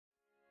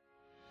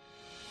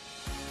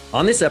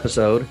On this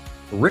episode,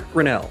 Rick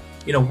Grenell.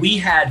 We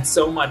had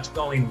so much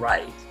going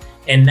right.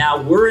 And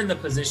now we're in the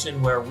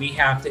position where we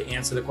have to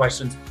answer the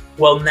questions.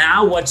 Well,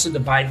 now what should the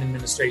Biden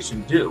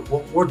administration do?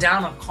 Well, we're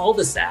down a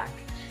cul-de-sac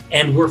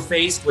and we're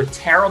faced with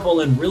terrible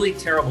and really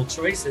terrible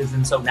choices.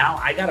 And so now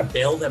I got to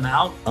bail them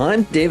out.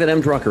 I'm David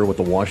M. Drucker with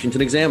the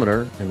Washington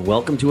Examiner, and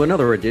welcome to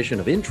another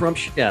edition of In Trump's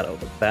Shadow,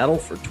 the battle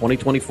for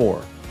 2024.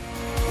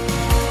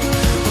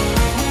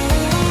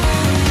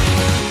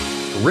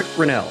 Rick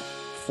Grenell,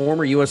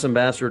 former U.S.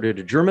 ambassador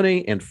to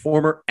Germany and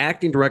former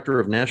acting director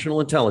of national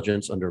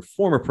intelligence under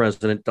former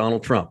President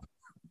Donald Trump.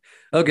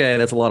 Okay,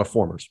 that's a lot of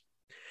formers.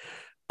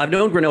 I've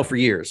known Grenell for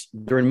years,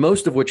 during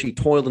most of which he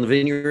toiled in the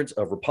vineyards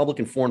of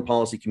Republican foreign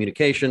policy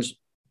communications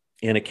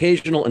and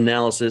occasional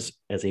analysis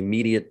as a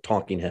media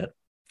talking head.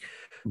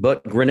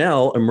 But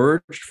Grenell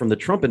emerged from the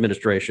Trump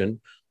administration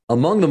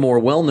among the more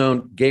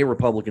well-known gay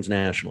Republicans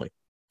nationally,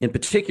 in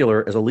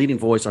particular as a leading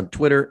voice on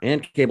Twitter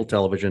and cable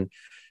television,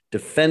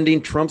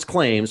 defending Trump's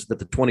claims that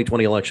the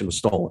 2020 election was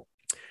stolen.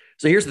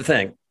 So here's the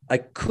thing. I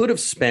could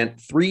have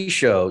spent 3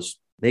 shows,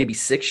 maybe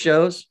 6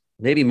 shows,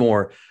 maybe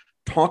more,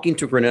 talking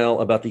to Grenell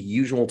about the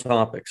usual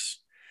topics.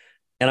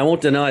 And I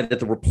won't deny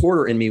that the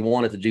reporter in me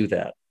wanted to do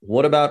that.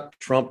 What about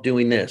Trump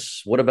doing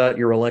this? What about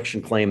your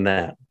election claim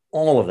that?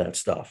 All of that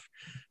stuff.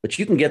 But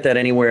you can get that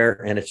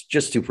anywhere, and it's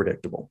just too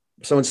predictable.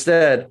 So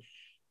instead,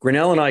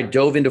 Grenell and I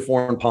dove into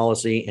foreign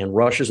policy and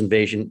Russia's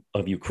invasion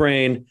of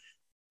Ukraine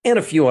and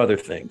a few other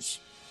things.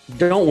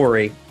 Don't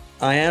worry,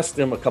 I asked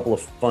him a couple of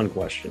fun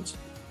questions.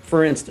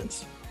 For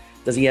instance,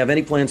 does he have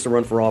any plans to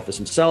run for office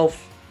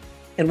himself?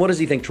 And what does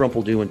he think Trump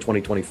will do in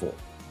 2024?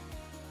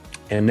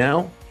 And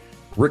now,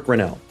 Rick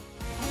Grenell.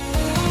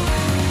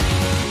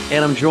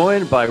 And I'm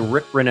joined by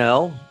Rick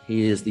Grenell.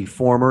 He is the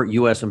former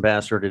U.S.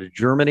 ambassador to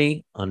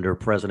Germany under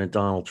President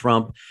Donald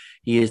Trump.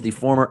 He is the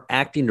former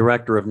acting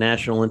director of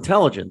national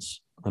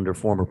intelligence under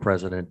former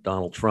President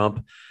Donald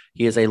Trump.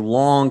 He is a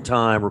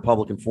longtime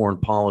Republican foreign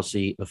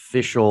policy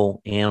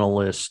official,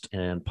 analyst,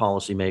 and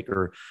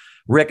policymaker.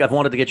 Rick, I've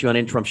wanted to get you on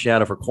In Trump's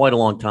Shadow for quite a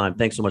long time.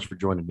 Thanks so much for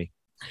joining me.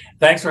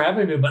 Thanks for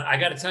having me. But I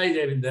got to tell you,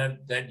 David,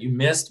 that you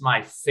missed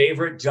my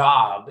favorite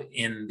job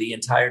in the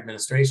entire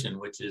administration,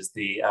 which is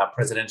the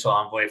presidential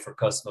envoy for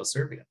Kosovo,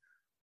 Serbia.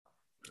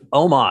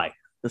 Oh, my.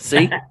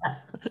 See?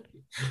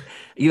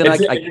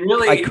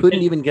 I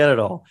couldn't even get it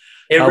all.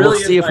 We'll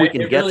see if we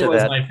can get to that. It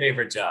was my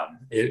favorite job.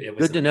 It good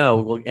was to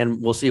know.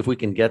 And we'll see if we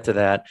can get to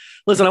that.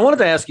 Listen, I wanted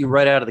to ask you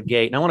right out of the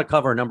gate, and I want to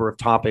cover a number of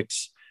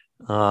topics.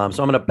 So I'm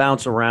going to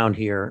bounce around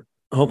here,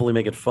 hopefully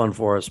make it fun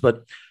for us.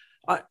 But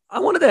I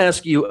wanted to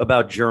ask you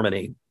about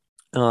Germany.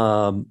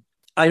 I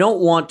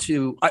want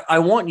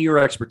your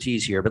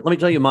expertise here, but let me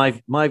tell you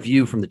my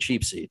view from the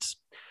cheap seats,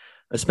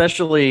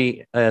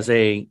 especially as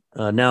a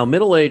now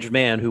middle-aged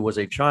man who was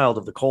a child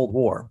of the Cold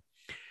War,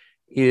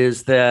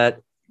 is that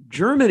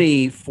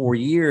Germany for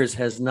years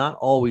has not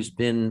always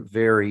been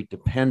very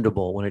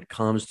dependable when it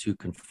comes to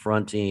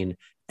confronting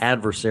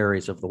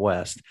adversaries of the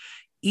West.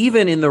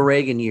 Even in the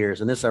Reagan years,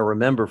 and this I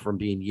remember from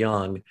being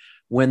young,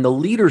 when the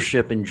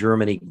leadership in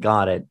Germany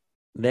got it,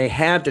 they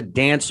had to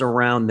dance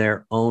around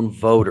their own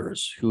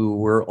voters who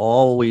were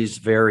always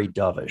very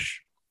dovish,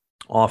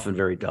 often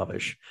very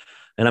dovish.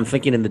 And I'm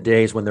thinking in the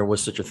days when there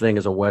was such a thing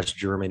as a West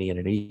Germany and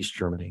an East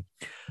Germany.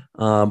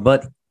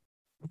 But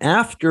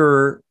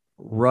after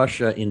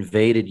Russia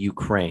invaded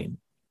Ukraine,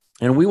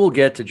 and we will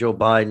get to Joe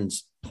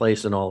Biden's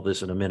place in all of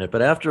this in a minute,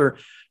 but after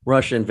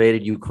Russia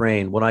invaded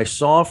Ukraine, what I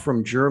saw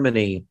from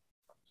Germany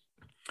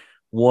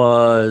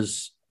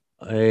was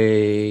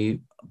a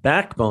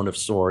backbone of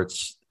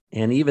sorts.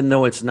 And even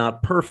though it's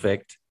not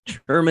perfect,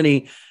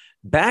 Germany,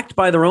 backed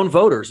by their own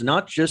voters,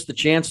 not just the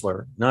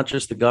chancellor, not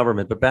just the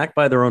government, but backed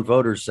by their own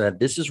voters, said,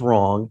 this is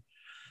wrong.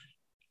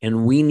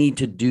 And we need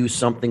to do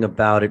something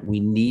about it. We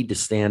need to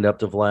stand up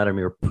to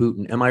Vladimir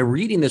Putin. Am I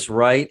reading this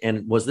right?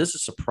 And was this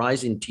as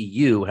surprising to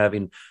you,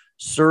 having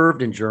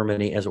served in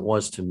Germany, as it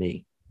was to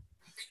me?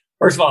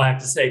 First of all, I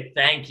have to say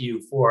thank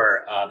you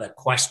for the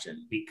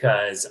question,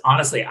 because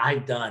honestly,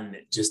 I've done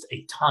just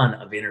a ton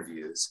of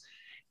interviews.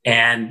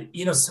 And,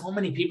 so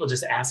many people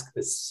just ask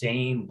the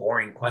same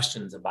boring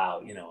questions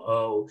about,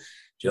 Joe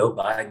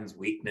Biden's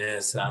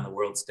weakness on the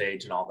world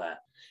stage and all that.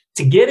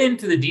 To get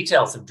into the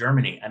details of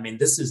Germany, I mean,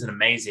 this is an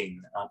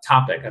amazing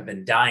topic. I've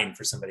been dying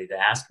for somebody to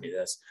ask me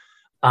this.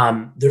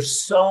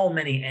 There's so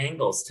many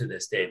angles to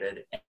this,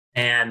 David.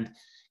 And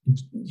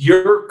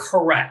you're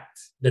correct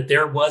that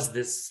there was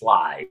this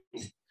slide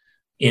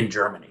in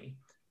Germany.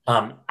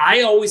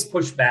 I always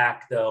push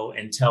back, though,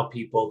 and tell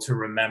people to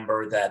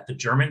remember that the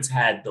Germans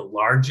had the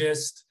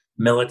largest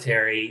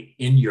military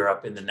in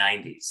Europe in the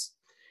 90s,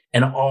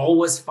 and all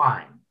was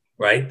fine,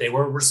 right? They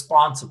were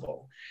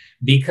responsible,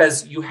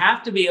 because you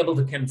have to be able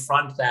to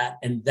confront that.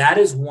 And that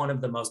is one of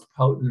the most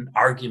potent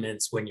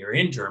arguments when you're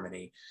in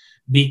Germany,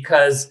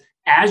 because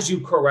as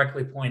you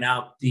correctly point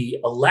out, the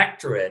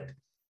electorate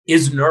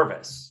is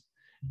nervous.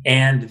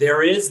 And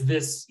there is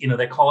this,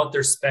 they call it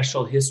their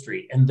special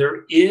history. And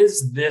there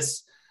is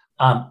this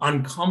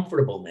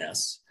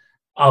uncomfortableness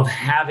of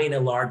having a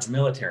large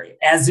military,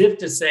 as if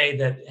to say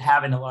that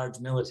having a large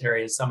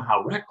military is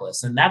somehow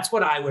reckless. And that's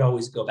what I would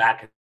always go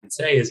back and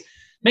say is,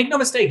 make no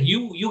mistake,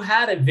 you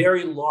had a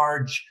very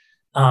large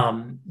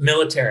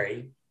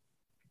military,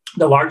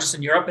 the largest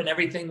in Europe, and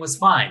everything was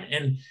fine.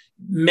 And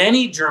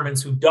many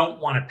Germans who don't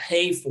want to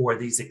pay for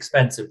these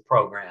expensive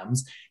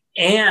programs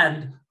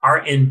and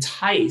are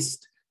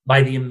enticed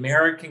by the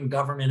American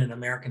government and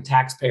American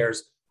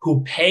taxpayers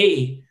who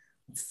pay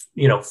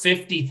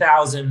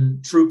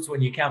 50,000 troops,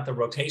 when you count the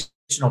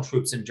rotational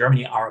troops in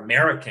Germany, are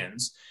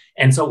Americans.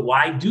 And so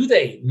why do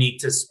they need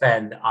to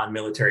spend on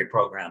military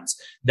programs?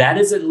 That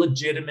is a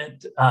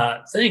legitimate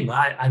thing.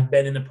 I've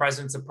been in the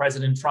presence of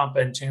President Trump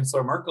and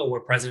Chancellor Merkel, where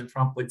President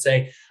Trump would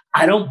say,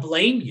 I don't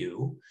blame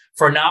you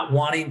for not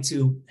wanting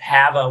to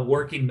have a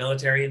working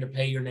military and to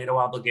pay your NATO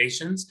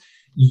obligations.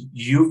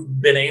 You've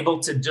been able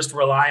to just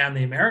rely on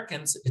the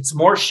Americans. It's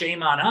more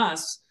shame on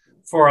us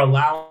for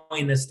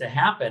allowing this to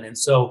happen. And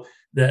so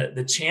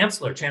the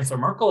Chancellor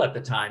Merkel at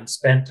the time,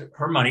 spent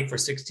her money for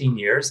 16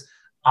 years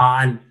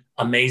on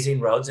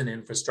amazing roads and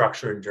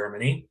infrastructure in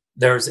Germany.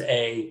 There's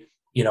a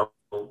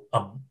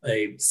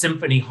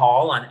symphony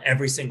hall on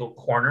every single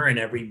corner in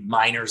every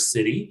minor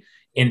city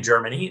in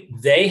Germany.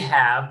 They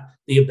have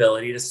the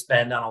ability to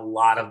spend on a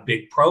lot of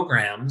big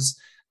programs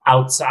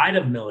outside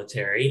of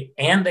military,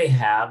 and they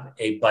have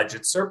a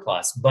budget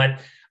surplus.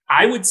 But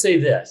I would say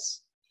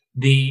this,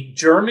 the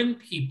German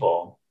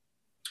people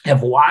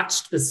have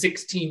watched the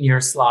 16-year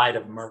slide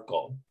of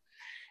Merkel,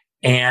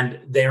 and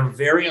they're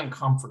very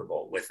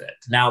uncomfortable with it.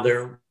 Now,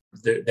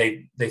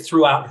 they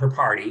threw out her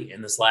party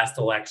in this last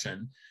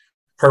election.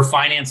 Her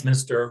finance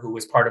minister, who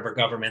was part of her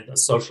government, a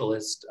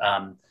socialist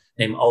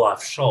named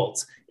Olaf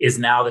Scholz, is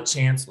now the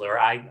chancellor.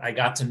 I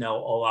got to know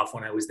Olaf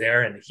when I was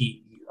there, and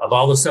of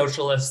all the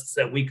socialists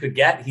that we could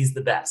get, he's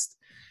the best.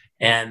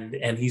 And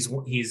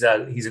he's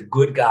a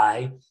good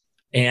guy,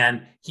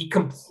 and he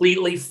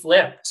completely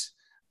flipped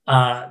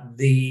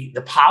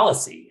the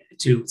policy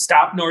to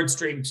stop Nord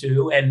Stream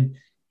 2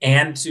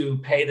 and to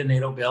pay the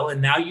NATO bill.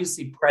 And now you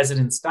see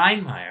President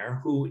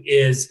Steinmeier, who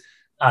is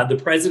the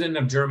president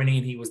of Germany,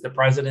 and he was the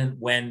president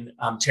when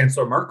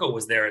Chancellor Merkel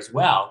was there as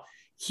well.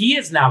 He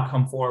has now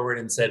come forward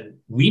and said,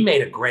 we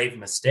made a grave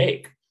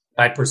mistake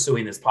by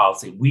pursuing this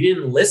policy. We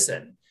didn't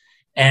listen.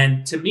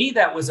 And to me,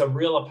 that was a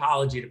real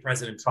apology to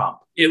President Trump.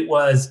 They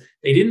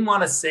didn't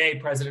want to say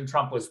President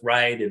Trump was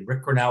right and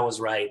Rick Grenell was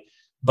right,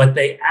 but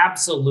they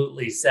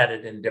absolutely said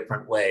it in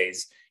different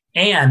ways.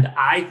 And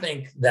I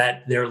think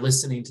that they're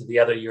listening to the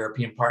other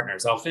European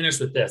partners. I'll finish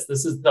with this.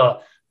 This is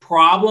the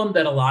problem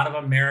that a lot of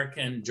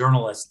American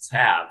journalists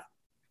have,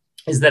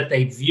 is that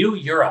they view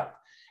Europe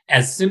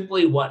as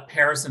simply what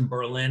Paris and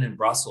Berlin and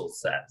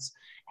Brussels says.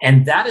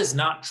 And that is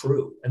not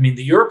true. I mean,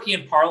 the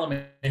European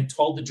Parliament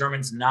told the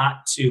Germans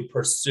not to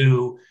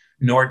pursue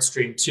Nord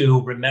Stream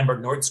 2. Remember,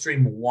 Nord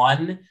Stream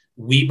 1,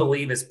 we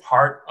believe, is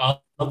part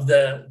of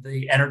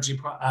the energy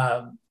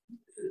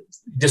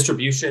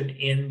distribution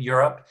in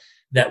Europe,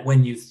 that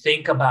when you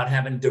think about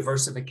having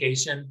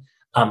diversification,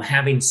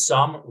 having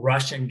some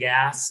Russian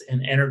gas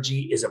and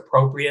energy is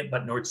appropriate,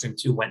 but Nord Stream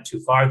 2 went too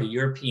far. The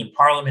European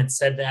Parliament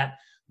said that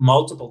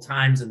multiple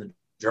times, and the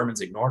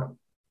Germans ignored them.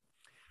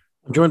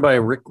 I'm joined by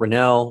Rick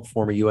Grenell,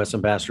 former U.S.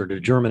 ambassador to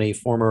Germany,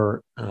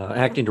 former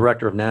acting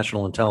director of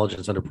national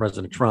intelligence under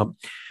President Trump.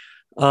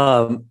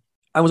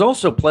 I was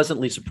also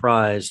pleasantly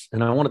surprised,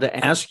 and I wanted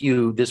to ask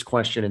you this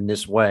question in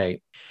this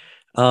way,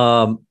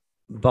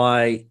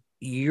 by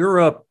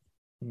Europe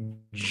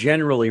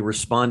generally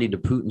responding to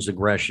Putin's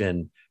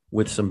aggression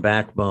with some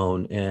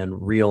backbone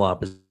and real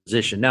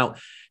opposition. Now,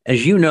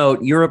 as you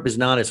know, Europe is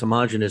not as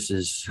homogenous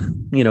as,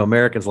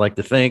 Americans like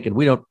to think, and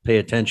we don't pay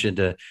attention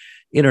to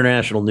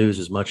international news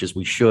as much as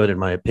we should, in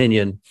my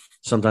opinion.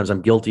 Sometimes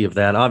I'm guilty of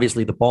that.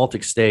 Obviously, the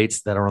Baltic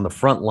states that are on the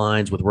front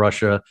lines with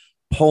Russia,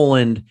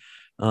 Poland,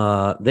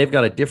 they've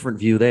got a different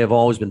view. They have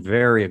always been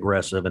very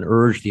aggressive and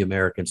urged the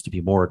Americans to be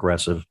more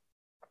aggressive.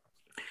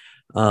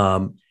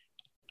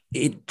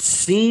 It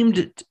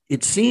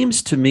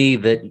seems to me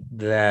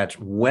that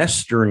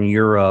Western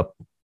Europe,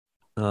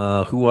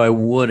 who I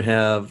would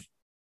have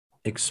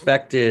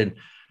expected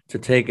to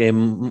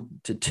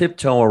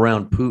tiptoe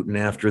around Putin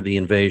after the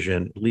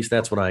invasion, at least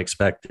that's what I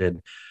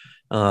expected,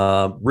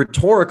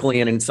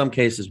 rhetorically and in some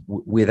cases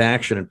with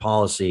action and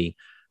policy,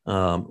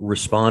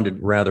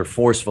 responded rather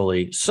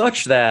forcefully,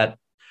 such that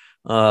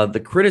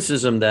the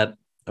criticism that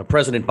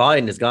President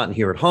Biden has gotten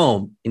here at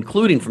home,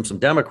 including from some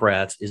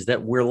Democrats, is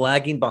that we're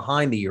lagging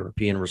behind the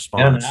European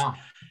response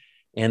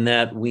and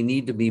that we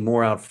need to be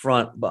more out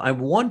front. But I'm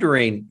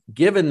wondering,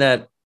 given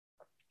that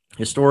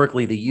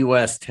historically the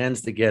U.S.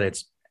 tends to get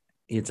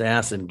its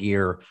ass in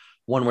gear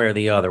one way or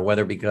the other,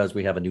 whether because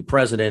we have a new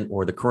president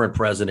or the current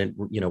president,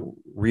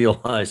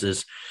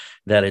 realizes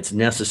that it's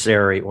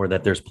necessary or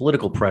that there's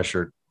political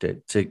pressure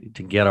to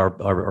get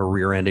our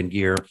rear end in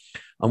gear.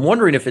 I'm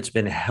wondering if it's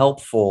been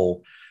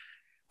helpful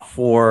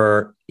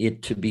for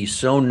it to be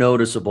so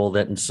noticeable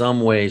that in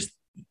some ways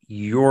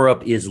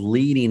Europe is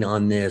leading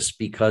on this,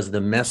 because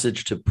the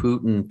message to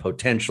Putin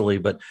potentially,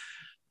 but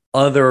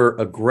other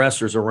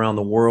aggressors around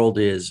the world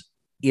is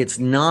it's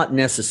not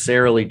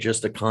necessarily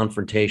just a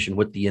confrontation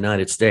with the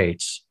United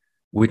States,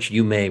 which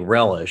you may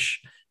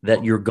relish,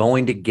 that you're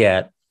going to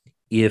get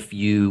if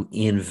you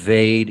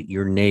invade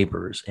your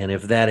neighbors. And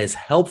if that is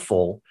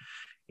helpful,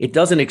 it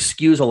doesn't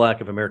excuse a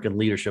lack of American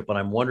leadership, but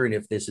I'm wondering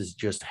if this is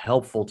just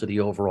helpful to the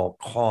overall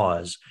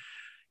cause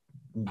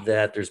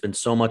that there's been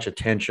so much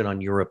attention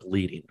on Europe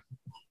leading.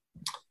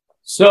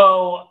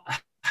 So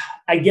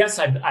I guess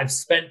I've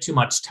spent too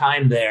much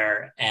time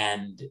there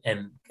and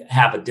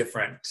have a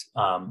different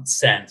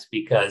sense,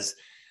 because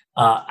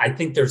I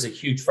think there's a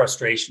huge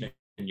frustration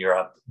in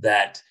Europe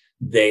that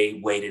they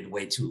waited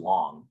way too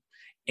long.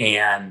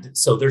 And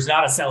so there's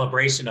not a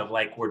celebration of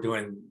like, we're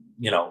doing,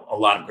 a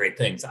lot of great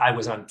things. I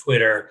was on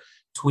Twitter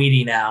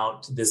tweeting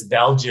out this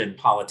Belgian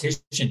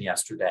politician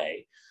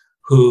yesterday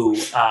who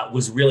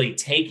was really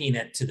taking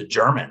it to the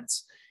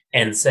Germans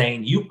and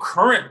saying, you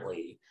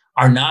currently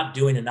are not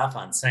doing enough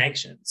on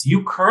sanctions.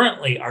 You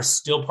currently are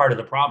still part of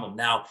the problem.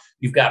 Now,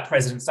 you've got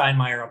President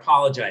Steinmeier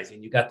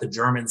apologizing. You've got the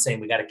Germans saying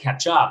we got to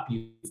catch up.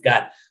 You've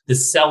got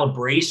this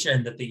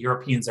celebration that the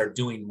Europeans are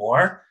doing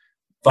more.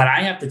 But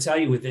I have to tell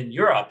you, within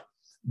Europe,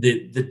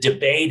 the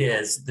debate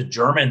is the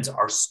Germans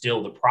are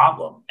still the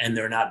problem and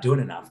they're not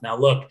doing enough. Now,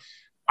 look,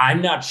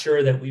 I'm not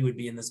sure that we would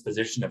be in this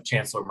position if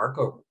Chancellor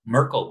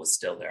Merkel was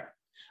still there.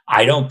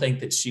 I don't think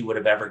that she would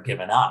have ever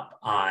given up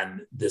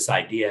on this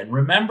idea. And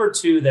remember,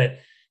 too, that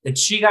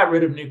she got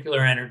rid of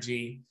nuclear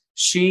energy.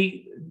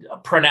 She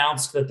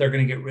pronounced that they're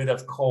going to get rid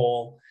of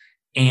coal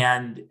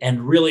and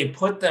really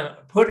put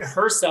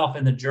herself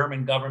and the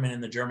German government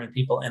and the German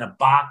people in a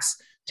box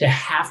to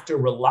have to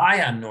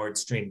rely on Nord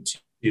Stream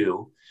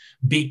 2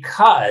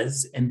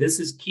 because, and this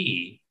is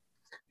key,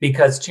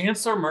 because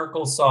Chancellor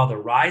Merkel saw the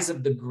rise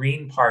of the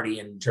Green Party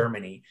in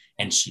Germany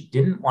and she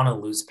didn't want to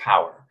lose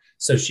power.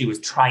 So she was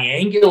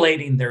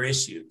triangulating their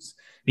issues.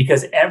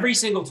 Because every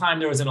single time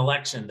there was an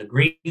election, the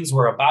Greens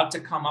were about to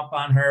come up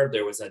on her.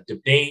 There was a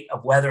debate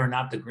of whether or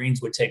not the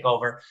Greens would take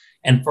over.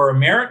 And for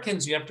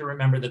Americans, you have to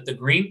remember that the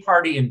Green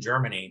Party in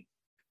Germany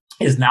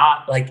is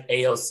not like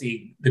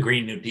AOC, the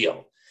Green New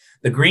Deal.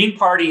 The Green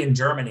Party in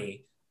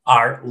Germany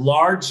are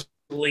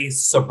largely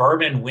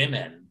suburban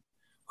women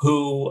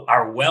who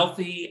are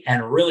wealthy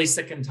and really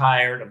sick and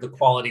tired of the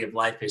quality of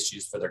life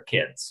issues for their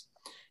kids.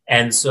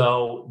 And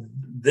so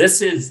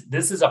this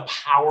is a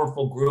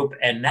powerful group.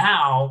 And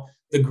now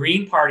the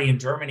Green Party in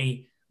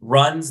Germany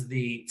runs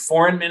the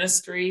foreign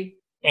ministry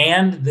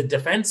and the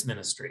defense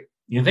ministry.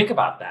 You think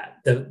about that.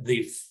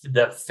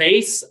 The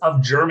face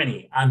of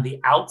Germany on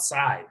the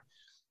outside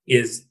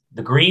is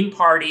the Green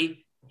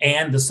Party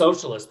and the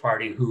Socialist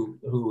Party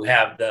who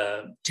have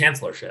the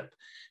chancellorship.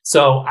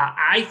 So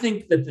I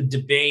think that the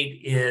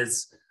debate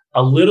is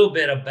a little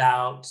bit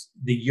about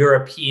the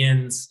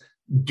Europeans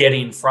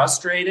getting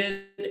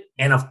frustrated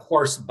and, of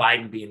course,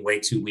 Biden being way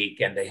too weak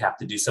and they have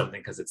to do something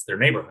because it's their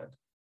neighborhood.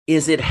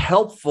 Is it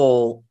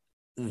helpful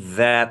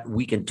that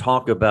we can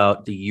talk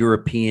about the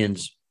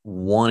Europeans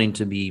wanting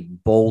to be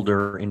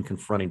bolder in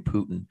confronting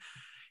Putin?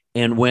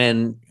 And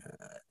when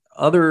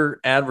other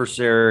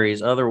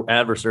adversaries of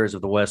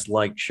the West,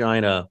 like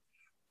China,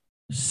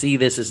 see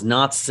this as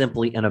not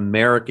simply an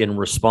American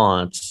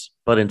response,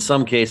 but in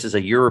some cases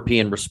a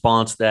European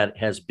response that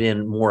has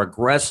been more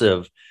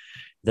aggressive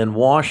than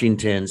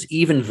Washington's,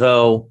 even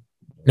though...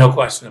 No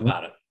question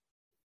about it.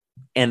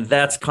 And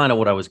that's kind of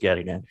what I was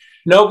getting at.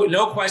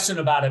 No question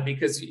about it,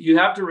 because you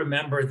have to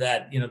remember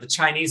that, the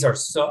Chinese are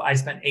I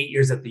spent 8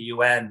 years at the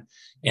UN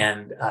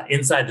and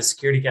inside the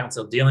Security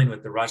Council dealing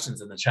with the Russians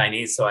and the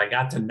Chinese. So I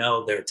got to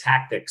know their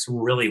tactics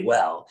really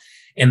well.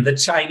 And the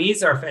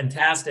Chinese are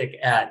fantastic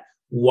at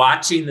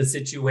watching the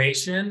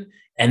situation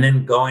and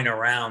then going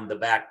around the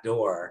back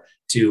door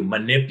to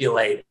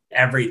manipulate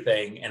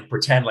everything and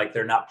pretend like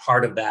they're not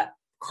part of that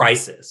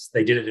crisis.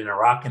 They did it in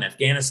Iraq and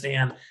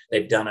Afghanistan.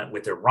 They've done it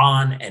with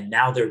Iran, and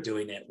now they're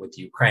doing it with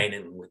Ukraine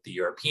and with the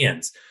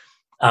Europeans.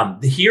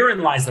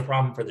 Herein lies the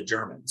problem for the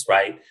Germans,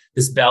 right?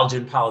 This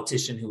Belgian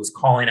politician who was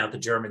calling out the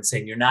Germans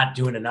saying, you're not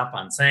doing enough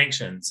on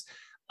sanctions.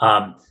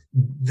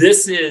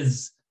 This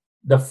is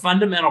the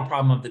fundamental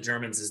problem of the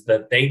Germans, is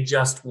that they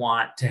just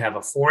want to have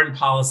a foreign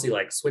policy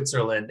like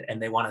Switzerland,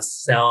 and they want to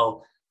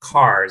sell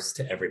cars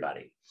to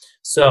everybody.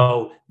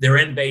 So they're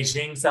in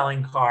Beijing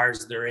selling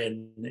cars. They're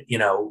in,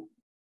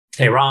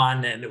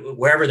 Tehran and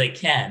wherever they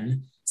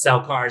can sell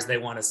cars, they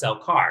want to sell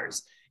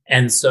cars.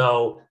 And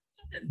so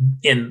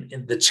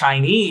in the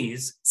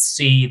Chinese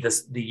see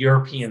the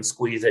European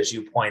squeeze, as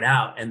you point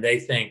out, and they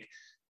think,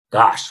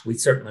 gosh, we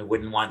certainly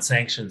wouldn't want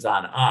sanctions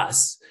on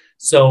us.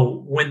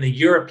 So when the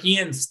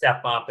Europeans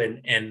step up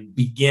and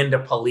begin to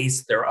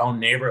police their own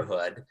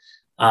neighborhood,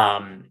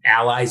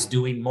 allies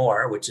doing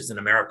more, which is an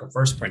America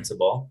First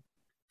principle,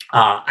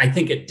 I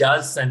think it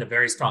does send a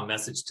very strong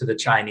message to the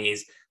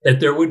Chinese that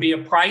there would be a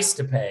price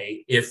to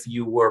pay if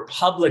you were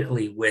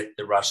publicly with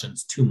the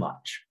Russians too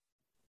much.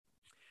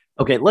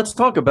 Okay, let's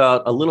talk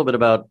a little bit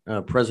about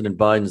President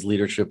Biden's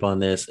leadership on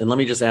this. And let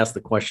me just ask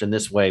the question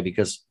this way,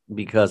 because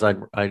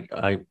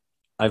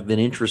I've been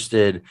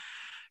interested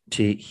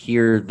to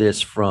hear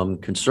this from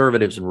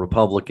conservatives and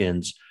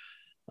Republicans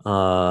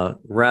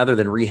rather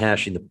than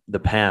rehashing the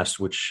past,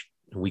 which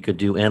we could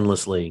do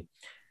endlessly.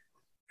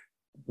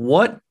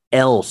 What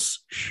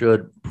else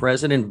should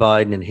President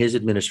Biden and his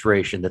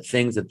administration, the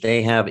things that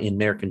they have in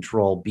their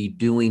control, be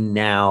doing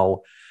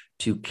now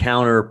to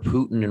counter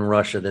Putin and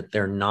Russia that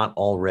they're not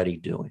already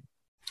doing?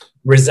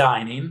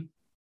 Resigning.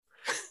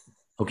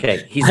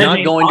 Okay, he's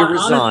not going to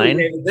resign.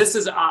 Honestly, David, this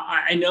is,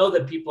 I know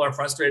that people are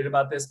frustrated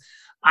about this.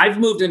 I've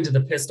moved into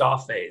the pissed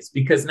off phase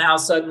because now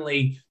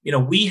suddenly,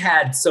 we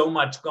had so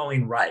much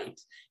going right.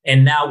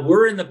 And now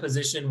we're in the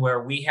position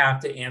where we have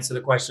to answer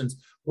the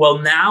questions. Well,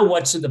 now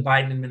what should the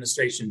Biden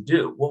administration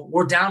do? Well,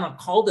 we're down a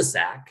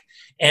cul-de-sac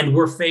and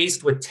we're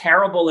faced with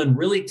terrible and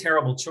really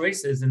terrible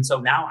choices. And so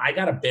now I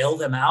got to bail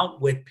them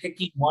out with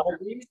picking one of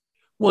these.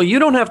 Well, you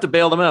don't have to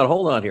bail them out.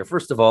 Hold on here.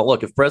 First of all,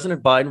 look, if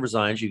President Biden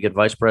resigns, you get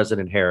Vice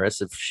President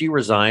Harris. If she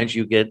resigns,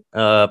 you get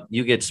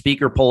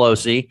Speaker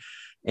Pelosi.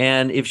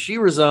 And if she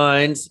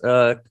resigns,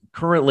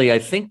 currently, I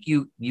think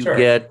you sure.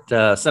 get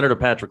Senator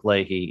Patrick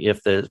Leahy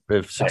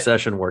if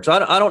succession works.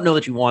 I don't know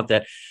that you want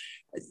that.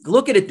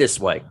 Look at it this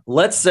way.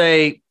 Let's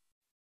say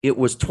it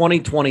was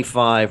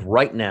 2025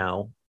 right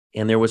now,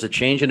 and there was a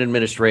change in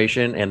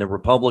administration and the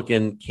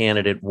Republican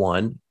candidate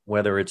won,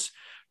 whether it's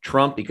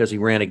Trump because he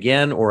ran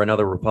again or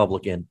another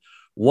Republican.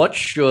 What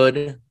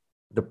should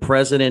the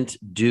president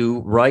do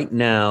right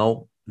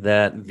now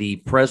that the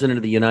president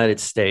of the United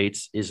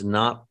States is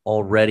not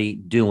already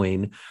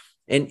doing?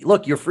 And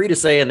look, you're free to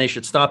say, and they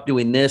should stop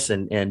doing this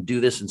and do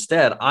this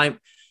instead. I'm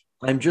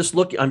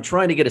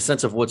trying to get a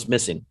sense of what's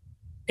missing.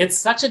 It's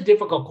such a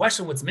difficult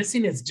question. What's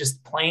missing is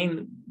just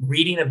plain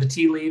reading of the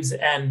tea leaves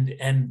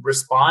and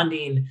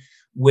responding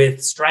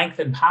with strength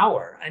and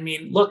power. I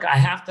mean, look,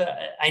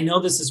 I know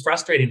this is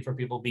frustrating for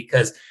people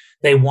because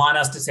they want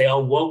us to say, oh,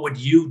 what would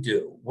you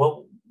do?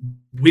 Well,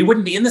 we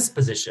wouldn't be in this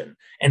position.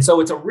 And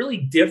so it's a really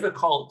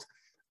difficult,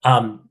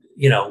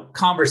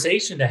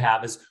 conversation to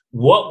have is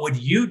what would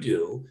you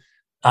do?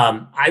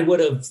 I would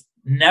have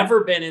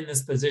never been in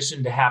this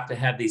position to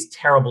have these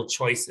terrible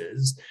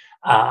choices.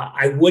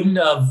 I wouldn't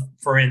have,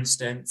 for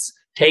instance,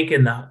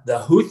 taken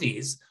the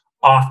Houthis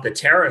off the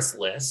terrorist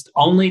list,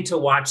 only to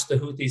watch the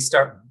Houthis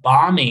start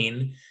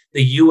bombing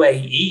the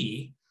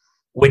UAE,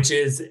 which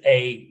is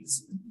a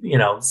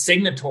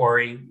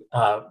signatory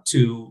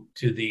to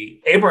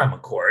the Abraham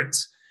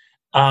Accords.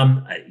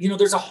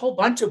 There's a whole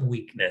bunch of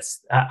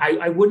weakness.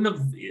 I wouldn't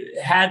have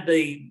had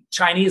the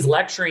Chinese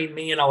lecturing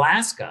me in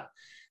Alaska.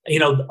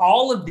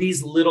 All of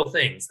these little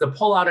things, the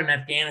pullout in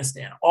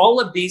Afghanistan,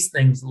 all of these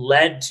things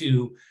led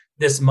to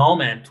this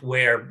moment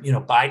where,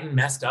 Biden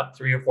messed up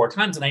 3 or 4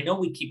 times. And I know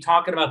we keep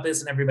talking about this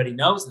and everybody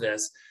knows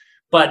this,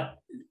 but,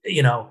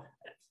 in a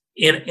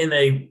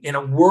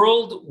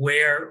world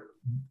where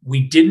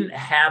we didn't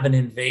have an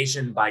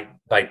invasion by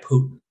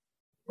Putin,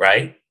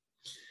 right?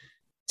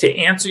 To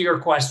answer your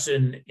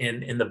question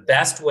in the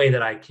best way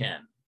that I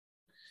can,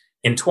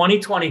 in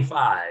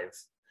 2025,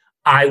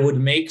 I would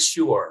make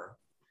sure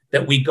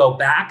that we go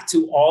back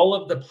to all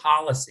of the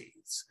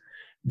policies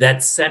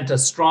that sent a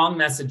strong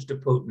message to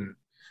Putin,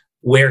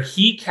 where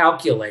he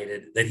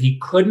calculated that he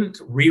couldn't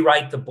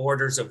rewrite the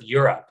borders of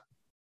Europe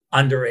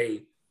under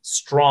a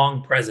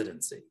strong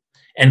presidency.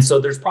 And so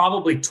there's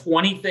probably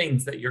 20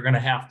 things that you're going to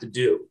have to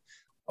do.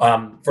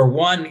 For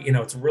one,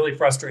 it's really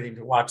frustrating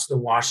to watch the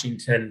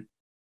Washington,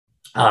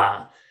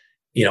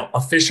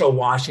 official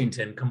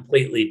Washington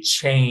completely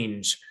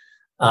change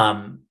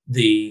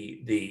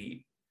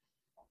the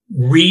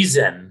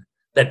reason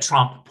that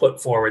Trump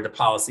put forward the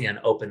policy on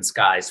open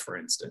skies, for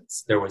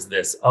instance. There was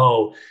this,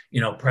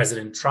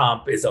 President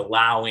Trump is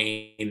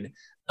allowing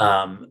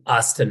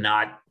us to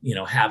not,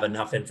 have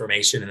enough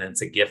information and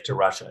it's a gift to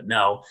Russia.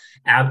 No,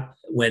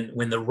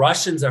 when the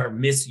Russians are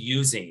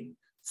misusing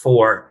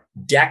for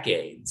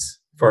decades,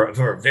 for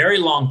a very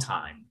long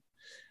time,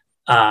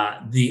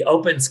 the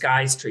Open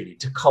Skies Treaty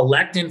to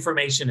collect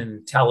information and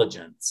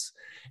intelligence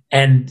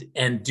and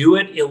do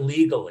it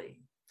illegally,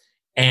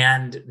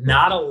 and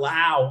not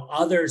allow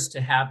others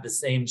to have the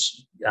same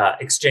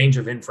exchange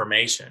of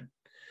information.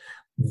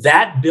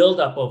 That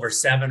buildup over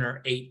 7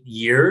 or 8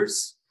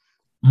 years,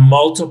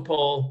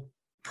 multiple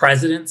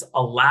presidents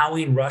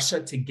allowing Russia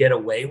to get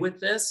away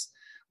with this.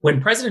 When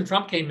President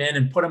Trump came in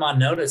and put him on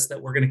notice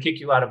that we're going to kick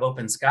you out of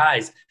Open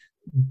Skies,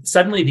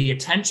 suddenly the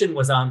attention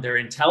was on their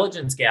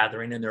intelligence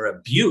gathering and their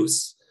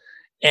abuse.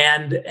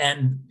 And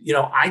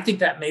I think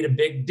that made a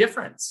big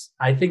difference.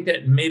 I think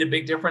that made a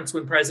big difference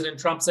when President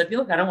Trump said,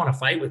 look, I don't want to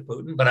fight with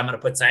Putin, but I'm going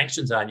to put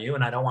sanctions on you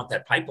and I don't want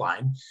that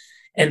pipeline.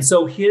 And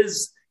so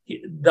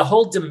the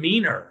whole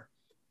demeanor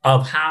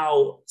of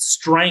how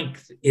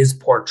strength is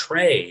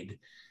portrayed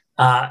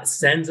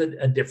sends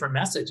a different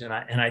message. And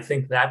I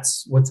think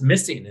that's what's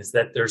missing, is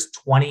that there's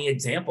 20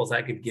 examples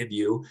I could give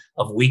you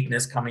of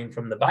weakness coming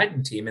from the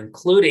Biden team,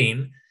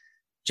 including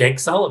Jake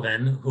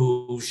Sullivan,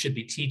 who should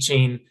be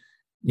teaching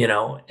in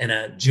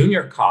a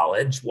junior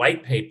college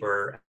white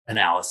paper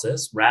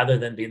analysis rather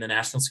than being the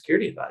national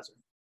security advisor.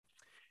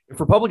 If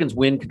Republicans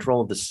win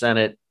control of the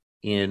Senate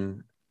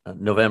in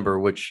November,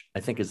 which I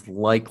think is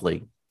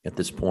likely at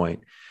this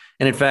point.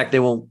 And in fact, they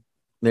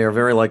are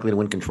very likely to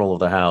win control of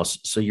the House.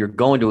 So you're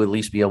going to at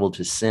least be able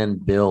to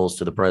send bills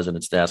to the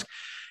president's desk.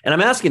 And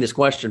I'm asking this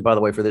question, by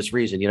the way, for this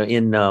reason.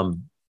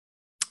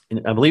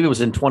 I believe it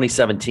was in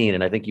 2017,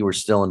 and I think you were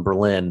still in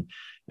Berlin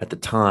at the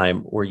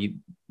time, or you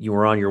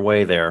were on your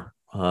way there.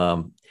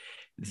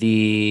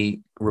 The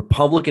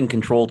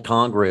Republican-controlled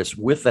Congress,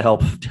 with the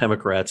help of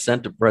Democrats,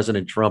 sent to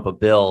President Trump a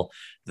bill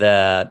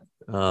that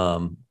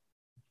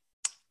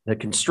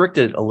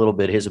constricted a little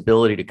bit his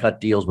ability to cut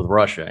deals with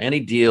Russia.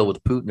 Any deal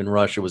with Putin and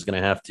Russia was going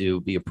to have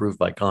to be approved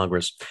by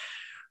Congress.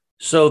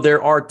 So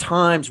there are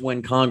times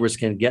when Congress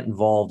can get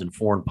involved in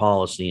foreign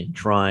policy and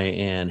try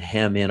and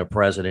hem in a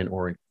president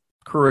or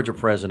encourage a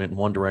president in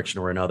one direction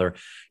or another.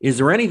 Is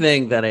there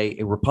anything that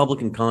a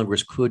Republican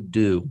Congress could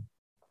do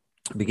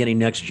beginning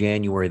next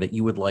January that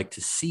you would like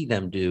to see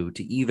them do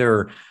to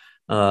either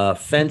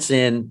fence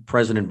in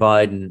President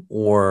Biden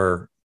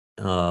or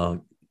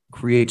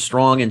create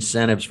strong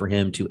incentives for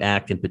him to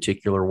act in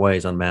particular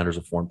ways on matters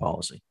of foreign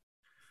policy?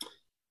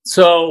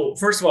 So,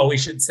 first of all, we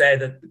should say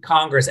that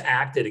Congress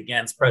acted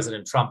against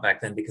President Trump back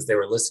then because they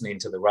were listening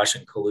to the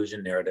Russian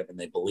collusion narrative and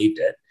they believed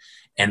it.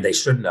 And they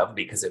shouldn't have,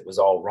 because it was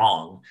all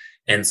wrong.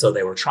 And so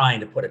they were trying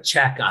to put a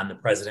check on the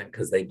president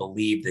because they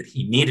believed that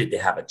he needed to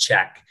have a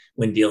check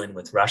when dealing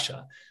with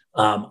Russia.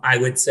 I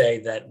would say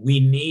that we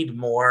need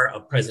more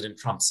of President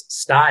Trump's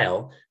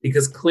style,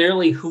 because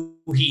clearly who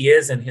he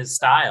is and his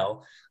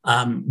style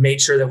made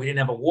sure that we didn't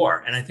have a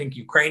war. And I think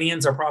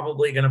Ukrainians are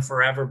probably going to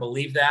forever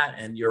believe that.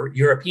 And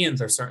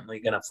Europeans are certainly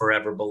going to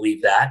forever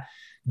believe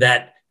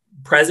that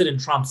President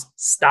Trump's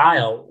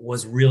style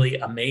was really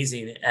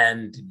amazing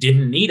and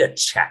didn't need a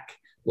check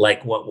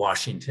like what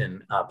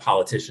Washington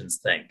politicians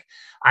think.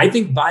 I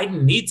think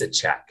Biden needs a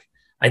check.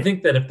 I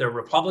think that if the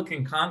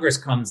Republican Congress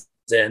comes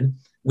in,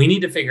 we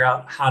need to figure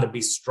out how to be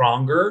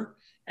stronger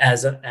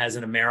as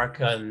an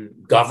American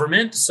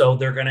government. So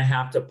they're going to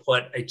have to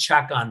put a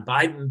check on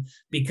Biden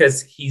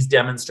because he's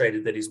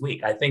demonstrated that he's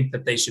weak. I think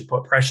that they should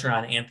put pressure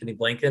on Anthony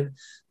Blinken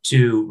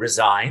to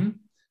resign.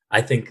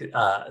 I think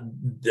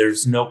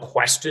there's no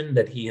question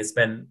that he has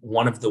been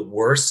one of the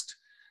worst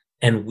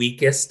and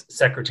weakest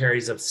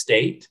secretaries of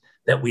state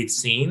that we've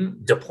seen.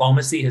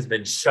 Diplomacy has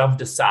been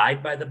shoved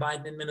aside by the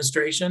Biden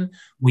administration.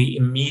 We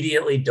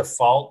immediately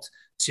default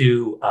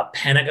to a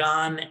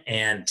Pentagon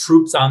and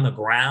troops on the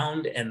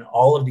ground and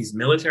all of these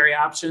military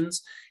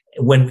options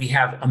when we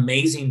have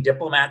amazing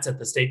diplomats at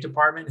the State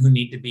Department who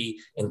need to be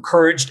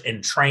encouraged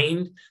and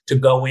trained to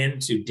go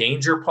into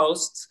danger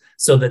posts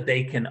so that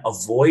they can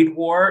avoid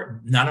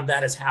war. None of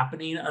that is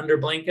happening under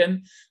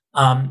Blinken.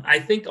 I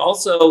think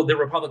also the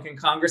Republican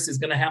Congress is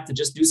going to have to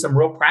just do some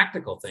real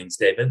practical things,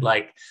 David,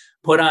 like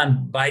put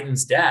on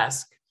Biden's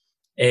desk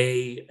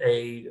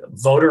a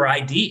voter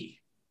ID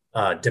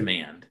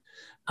demand.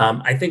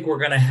 I think we're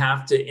going to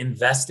have to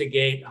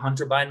investigate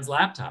Hunter Biden's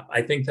laptop.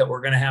 I think that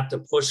we're going to have to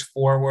push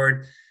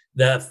forward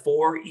the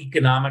 4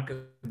 economic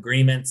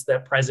agreements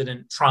that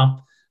President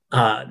Trump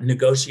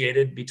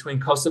negotiated between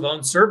Kosovo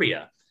and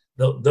Serbia.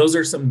 Those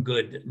are some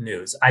good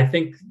news. I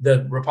think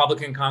the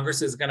Republican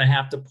Congress is going to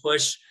have to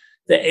push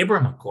the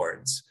Abraham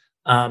Accords,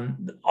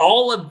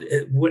 all of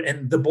it,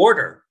 and the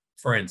border,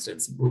 for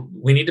instance.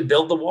 We need to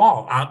build the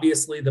wall.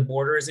 Obviously, the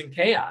border is in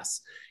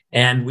chaos.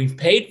 And we've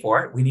paid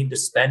for it. We need to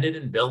spend it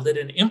and build it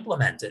and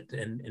implement it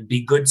and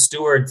be good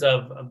stewards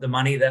of the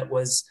money that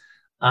was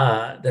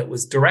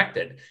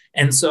directed.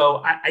 And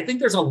so I think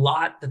there's a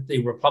lot that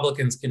the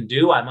Republicans can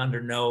do. I'm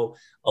under no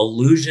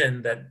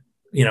illusion that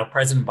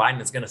President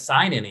Biden is going to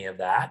sign any of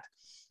that.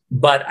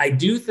 But I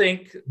do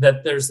think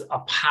that there's a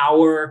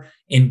power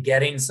in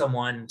getting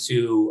someone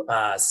to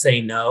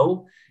say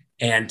no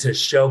and to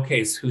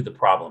showcase who the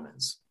problem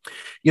is.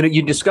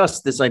 You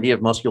discussed this idea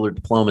of muscular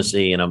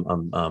diplomacy, and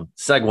I'm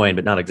segueing,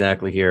 but not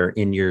exactly here,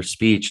 in your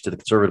speech to the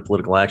Conservative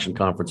Political Action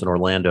Conference in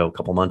Orlando a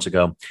couple months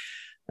ago.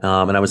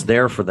 And I was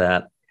there for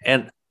that.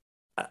 And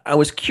I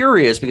was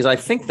curious because I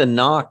think the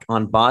knock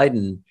on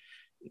Biden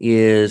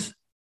is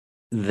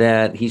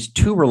that he's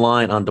too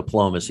reliant on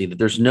diplomacy, that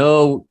there's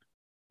no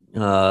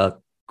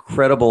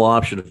credible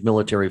option of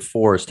military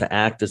force to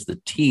act as the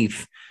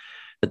teeth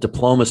that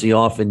diplomacy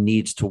often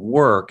needs to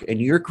work.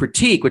 And your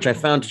critique, which I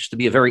found just to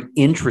be a very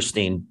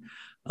interesting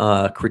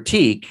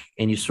critique,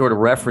 and you sort of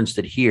referenced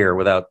it here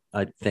without,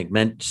 I think,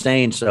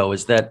 saying so,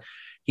 is that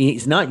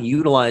he's not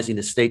utilizing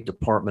the State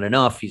Department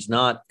enough. He's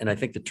not, and I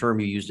think the term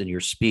you used in your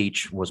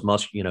speech was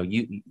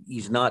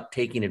he's not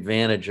taking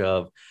advantage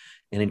of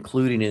and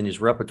including in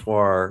his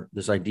repertoire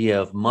this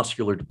idea of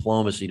muscular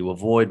diplomacy to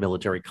avoid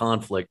military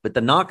conflict. But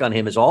the knock on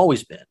him has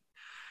always been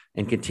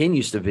and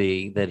continues to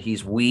be that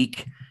he's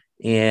weak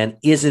and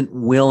isn't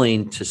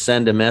willing to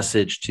send a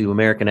message to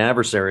American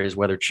adversaries,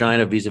 whether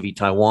China vis-a-vis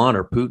Taiwan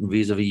or Putin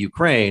vis-a-vis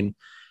Ukraine,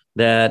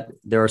 that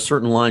there are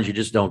certain lines you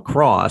just don't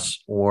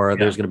cross or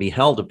there's going to be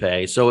hell to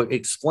pay. So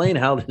explain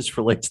how this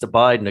relates to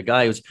Biden, a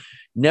guy who's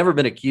never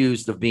been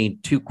accused of being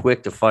too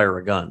quick to fire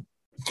a gun.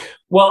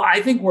 Well,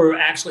 I think we're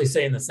actually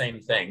saying the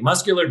same thing.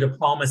 Muscular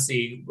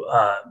diplomacy,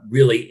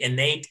 really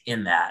innate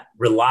in that,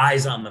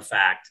 relies on the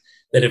fact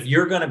that if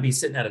you're going to be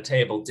sitting at a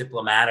table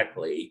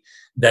diplomatically,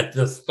 that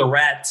the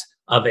threat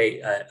of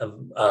a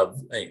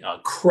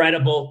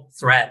credible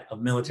threat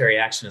of military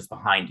action is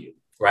behind you,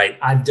 right?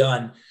 I've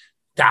done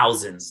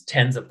thousands,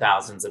 tens of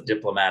thousands of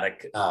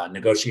diplomatic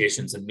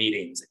negotiations and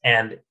meetings,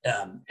 and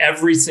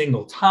every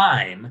single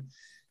time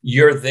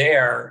you're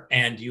there,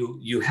 and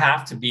you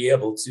have to be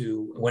able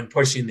to, when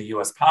pushing the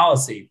U.S.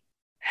 policy,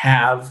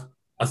 have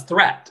a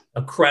threat,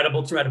 a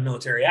credible threat of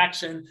military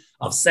action,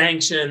 of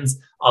sanctions,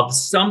 of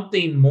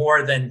something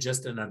more than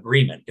just an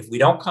agreement. If we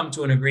don't come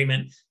to an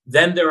agreement,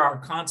 then there are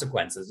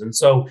consequences. And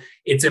so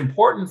it's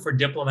important for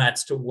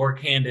diplomats to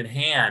work hand in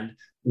hand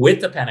with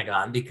the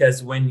Pentagon,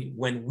 because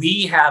when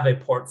we have a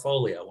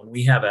portfolio, when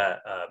we have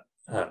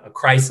a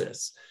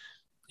crisis,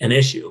 an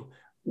issue,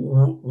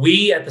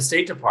 we at the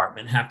State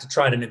Department have to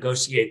try to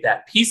negotiate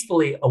that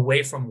peacefully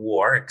away from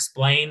war,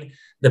 explain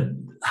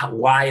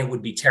why it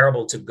would be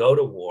terrible to go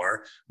to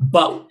war.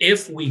 But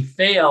if we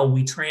fail,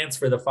 we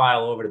transfer the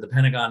file over to the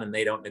Pentagon and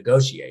they don't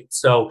negotiate.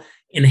 So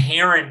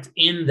inherent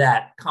in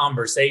that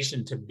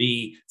conversation to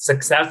be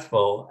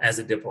successful as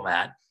a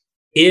diplomat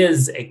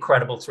is a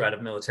credible threat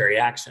of military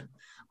action.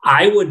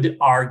 I would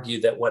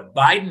argue that what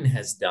Biden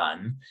has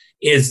done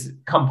is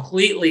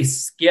completely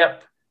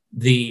skip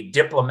the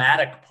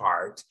diplomatic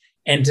part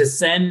and to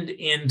send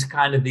into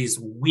kind of these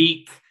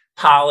weak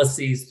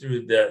policies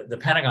through the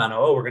Pentagon.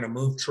 Oh, we're going to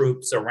move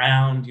troops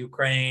around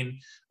Ukraine.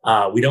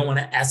 We don't want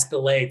to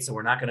escalate, so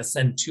we're not going to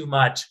send too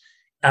much.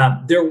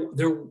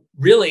 They're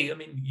really, I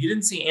mean, you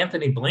didn't see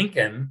Anthony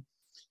Blinken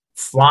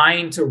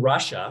flying to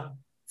Russia,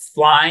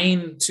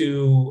 flying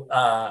to,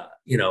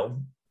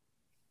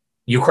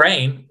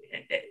 Ukraine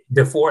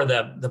before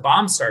the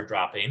bombs start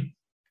dropping,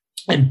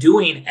 and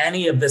doing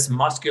any of this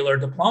muscular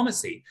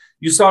diplomacy.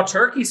 You saw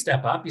Turkey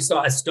step up. You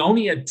saw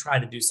Estonia try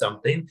to do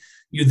something.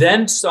 You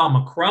then saw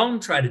Macron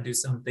try to do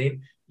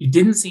something. You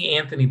didn't see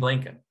Anthony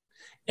Blinken.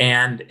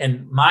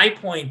 And my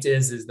point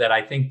is that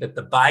I think that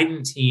the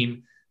Biden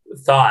team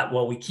thought,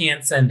 well, we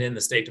can't send in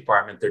the State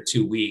Department. They're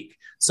too weak.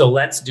 So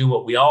let's do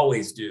what we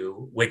always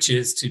do, which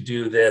is to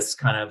do this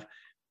kind of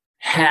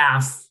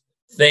half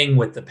thing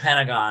with the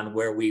Pentagon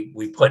where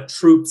we put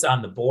troops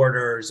on the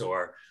borders,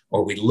 or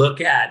we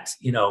look at,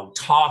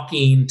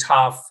 talking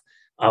tough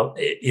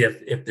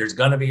if there's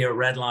going to be a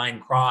red line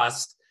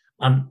crossed.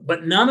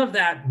 But none of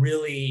that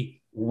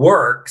really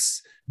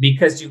works,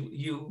 because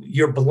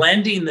you're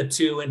blending the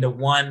two into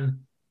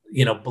one,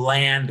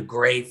 bland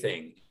gray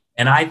thing.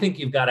 And I think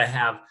you've got to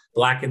have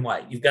black and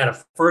white. You've got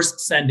to first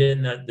send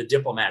in the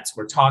diplomats.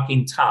 We're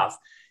talking tough,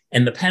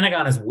 and the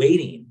Pentagon is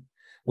waiting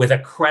with a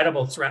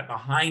credible threat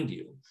behind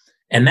you.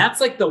 And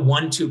that's like the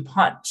 1-2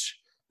 punch.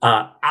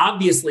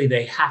 Obviously,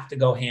 they have to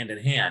go hand in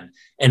hand.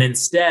 And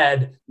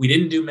instead, we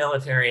didn't do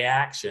military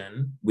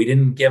action. We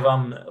didn't give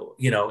them,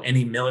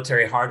 any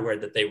military hardware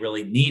that they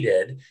really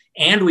needed.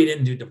 And we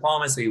didn't do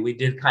diplomacy. We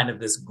did kind of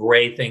this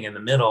gray thing in the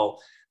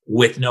middle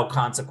with no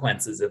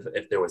consequences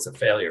if there was a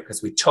failure,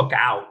 because we took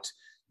out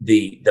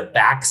the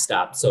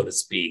backstop, so to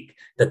speak,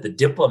 that the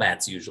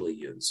diplomats usually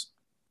use.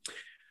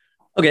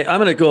 Okay, I'm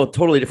going to go a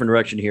totally different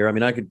direction here. I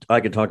mean, I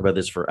could talk about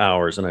this for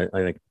hours, and I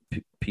think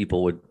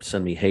people would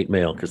send me hate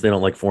mail because they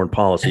don't like foreign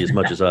policy as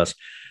much as us.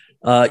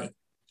 I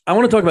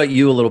want to talk about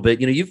you a little bit.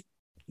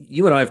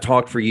 You and I have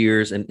talked for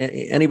years, and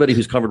anybody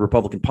who's covered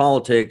Republican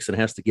politics and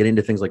has to get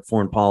into things like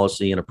foreign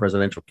policy in a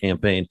presidential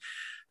campaign,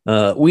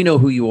 we know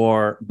who you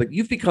are. But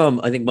you've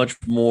become, I think, much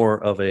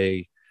more of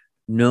a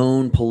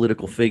known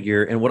political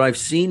figure. And what I've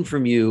seen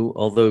from you,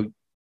 although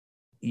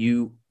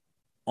you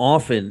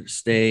often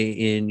stay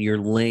in your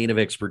lane of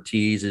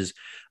expertise, is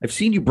I've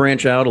seen you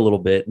branch out a little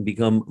bit and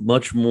become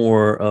much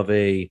more of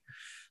a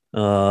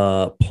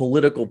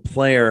political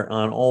player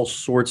on all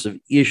sorts of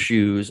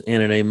issues,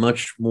 and in a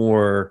much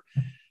more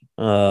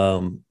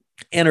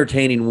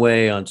entertaining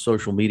way on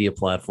social media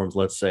platforms,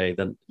 let's say,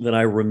 than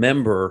I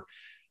remember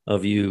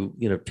of you,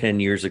 10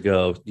 years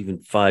ago,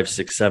 even 5,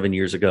 6, 7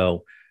 years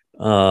ago.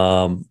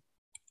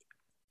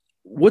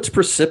 What's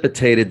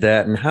precipitated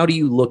that, and how do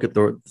you look at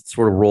the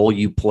sort of role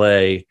you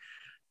play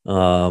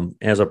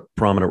as a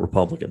prominent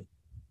Republican?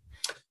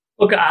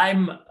 Look,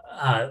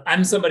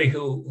 I'm somebody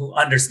who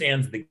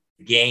understands the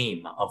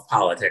game of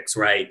politics,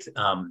 right?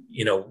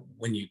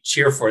 When you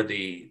cheer for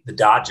the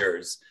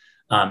Dodgers,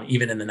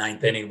 even in the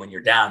ninth inning when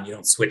you're down, you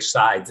don't switch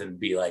sides and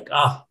be like,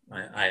 oh,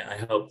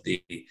 I hope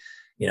the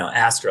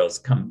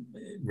Astros come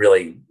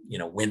really,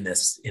 win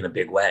this in a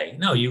big way.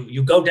 No,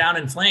 you go down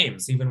in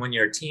flames, even when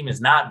your team is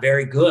not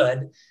very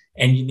good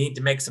and you need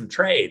to make some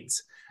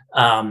trades.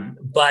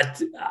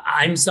 But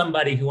I'm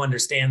somebody who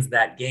understands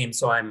that game.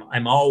 So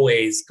I'm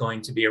always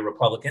going to be a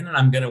Republican, and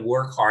I'm going to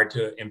work hard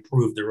to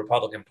improve the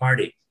Republican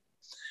Party.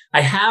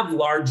 I have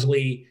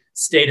largely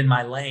stayed in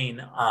my lane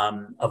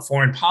of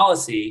foreign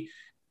policy,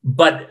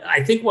 but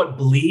I think what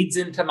bleeds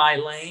into my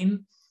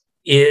lane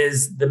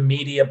is the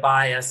media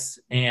bias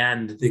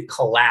and the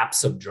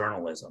collapse of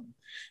journalism.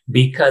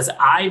 because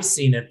I've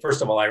seen it.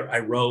 First of all, I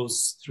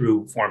rose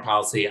through foreign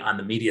policy on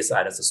the media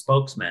side as a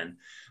spokesman,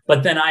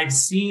 but then I've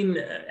seen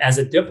as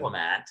a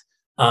diplomat,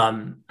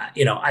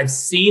 I've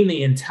seen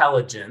the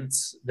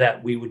intelligence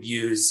that we would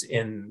use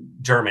in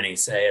Germany,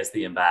 say, as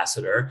the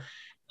ambassador,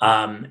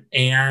 and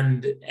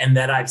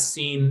that I've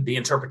seen the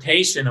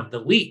interpretation of the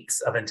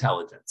leaks of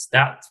intelligence.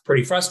 That's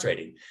pretty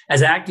frustrating.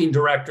 As acting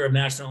director of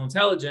national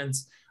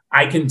intelligence,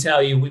 I can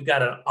tell you we've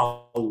got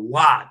a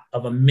lot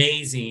of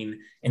amazing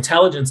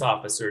intelligence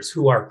officers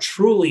who are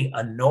truly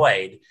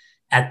annoyed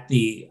at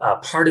the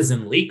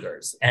partisan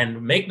leakers.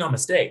 And make no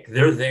mistake,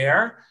 they're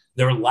there,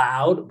 they're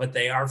loud, but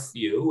they are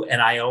few.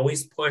 And I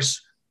always push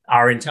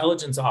our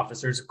intelligence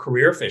officers,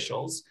 career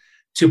officials,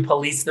 to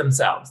police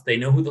themselves. They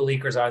know who the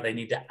leakers are. They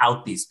need to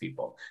out these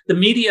people. The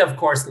media, of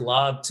course,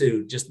 love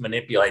to just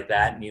manipulate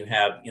that. And you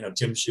have,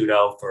 Jim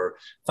Sciutto for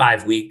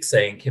 5 weeks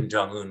saying Kim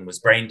Jong-un was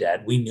brain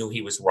dead. We knew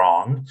he was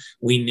wrong.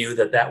 We knew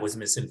that was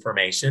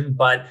misinformation.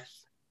 But,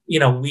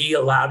 we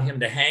allowed him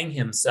to hang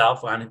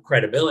himself on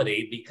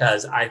credibility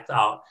because I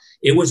thought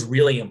it was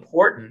really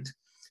important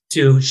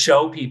to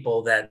show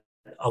people that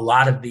a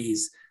lot of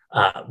these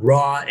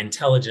raw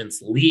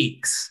intelligence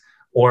leaks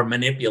or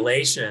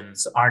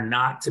manipulations are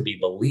not to be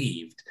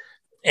believed.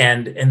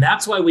 And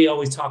that's why we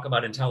always talk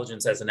about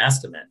intelligence as an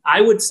estimate.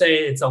 I would say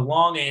it's a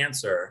long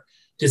answer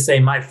to say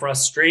my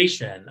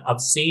frustration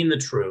of seeing the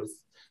truth,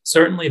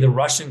 certainly the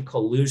Russian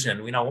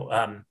collusion,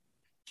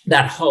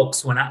 that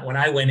hoax. When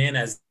I went in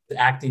as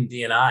acting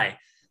DNI,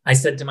 I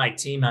said to my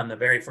team on the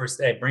very first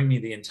day, bring me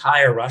the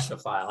entire Russia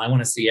file. I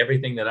want to see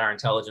everything that our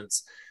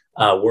intelligence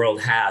world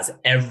has,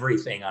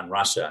 everything on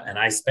Russia. And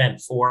I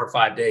spent 4 or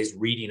 5 days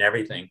reading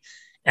everything.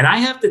 And I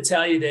have to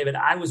tell you, David,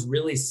 I was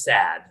really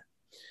sad.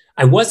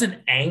 I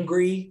wasn't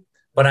angry,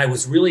 but I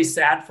was really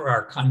sad for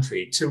our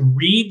country to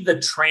read the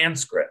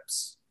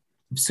transcripts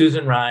of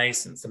Susan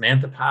Rice and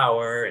Samantha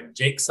Power and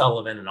Jake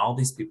Sullivan and all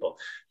these people,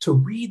 to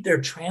read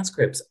their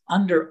transcripts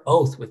under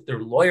oath with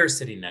their lawyer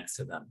sitting next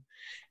to them,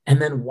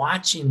 and then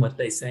watching what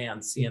they say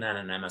on CNN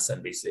and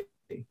MSNBC.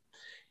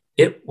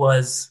 It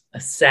was a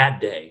sad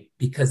day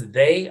because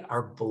they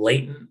are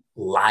blatant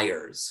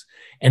liars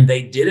and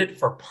they did it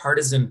for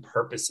partisan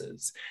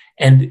purposes.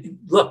 And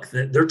look,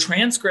 their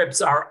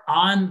transcripts are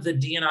on the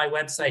DNI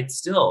website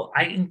still.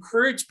 I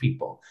encourage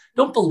people,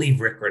 don't believe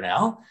Rick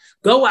Grenell.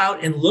 Go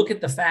out and look at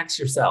the facts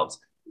yourselves.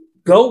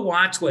 Go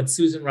watch what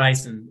Susan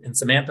Rice and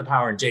Samantha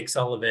Power and Jake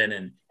Sullivan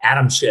and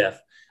Adam Schiff,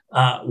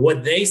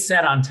 what they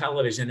said on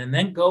television, and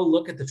then go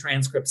look at the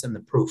transcripts and the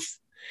proof.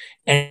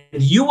 And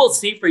you will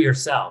see for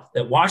yourself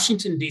that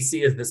Washington,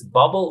 D.C. is this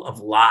bubble of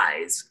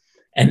lies.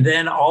 And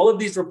then all of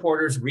these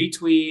reporters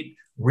retweet,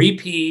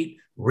 repeat,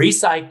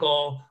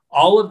 recycle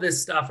all of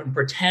this stuff and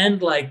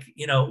pretend like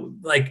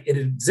it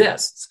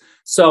exists.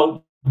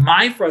 So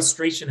my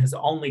frustration has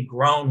only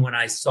grown when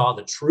I saw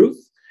the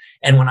truth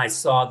and when I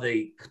saw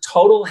the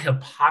total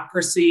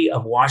hypocrisy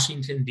of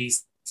Washington,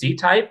 D.C.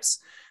 types.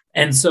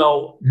 And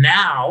so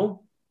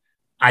now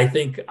I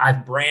think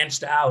I've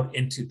branched out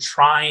into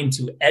trying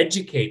to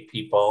educate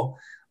people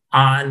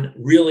on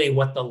really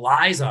what the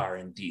lies are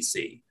in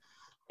DC.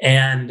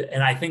 And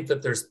I think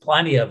that there's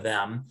plenty of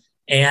them.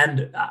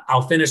 And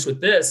I'll finish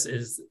with this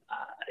is,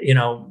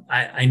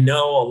 I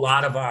know a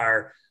lot of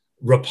our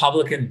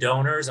Republican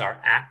donors are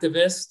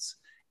activists,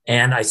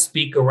 and I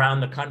speak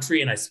around the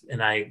country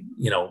and I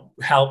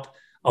help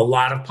a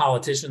lot of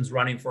politicians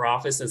running for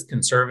office as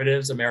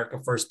conservatives, America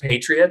First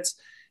patriots.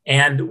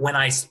 And when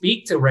I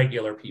speak to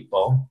regular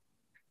people,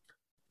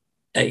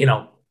 I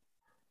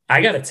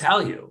got to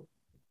tell you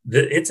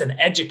that it's an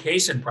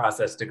education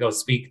process to go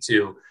speak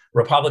to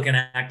Republican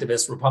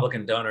activists,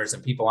 Republican donors,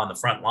 and people on the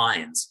front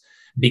lines,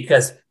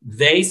 because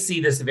they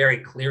see this very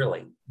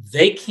clearly.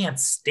 They can't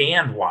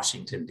stand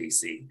Washington,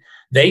 D.C.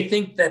 They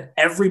think that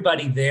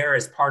everybody there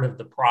is part of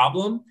the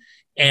problem.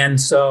 And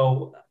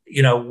so,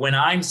 when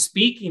I'm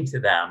speaking to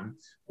them,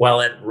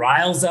 well, it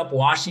riles up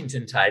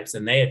Washington types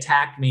and they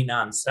attack me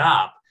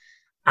nonstop.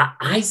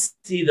 I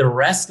see the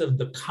rest of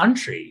the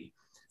country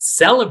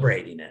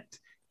celebrating it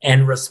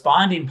and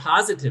responding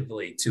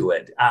positively to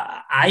it.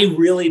 I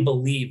really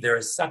believe there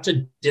is such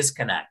a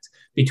disconnect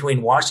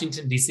between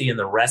Washington, D.C. and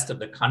the rest of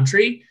the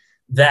country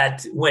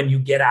that when you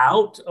get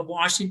out of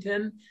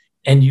Washington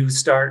and you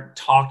start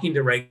talking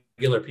to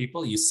regular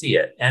people, you see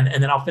it. And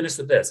then I'll finish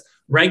with this.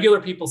 Regular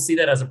people see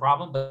that as a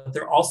problem, but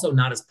they're also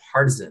not as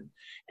partisan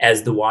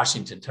as the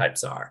Washington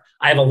types are.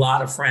 I have a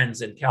lot of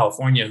friends in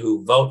California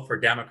who vote for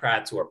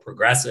Democrats, who are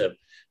progressive,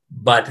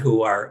 but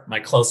who are my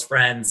close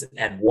friends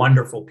and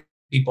wonderful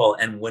people.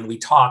 And when we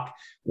talk,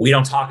 we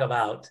don't talk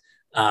about,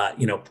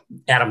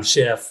 Adam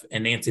Schiff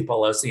and Nancy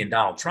Pelosi and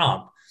Donald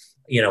Trump.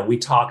 We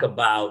talk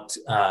about,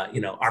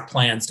 our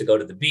plans to go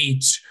to the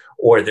beach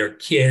or their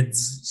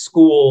kids'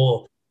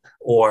 school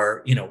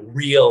or,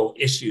 real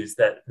issues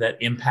that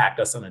impact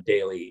us on a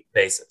daily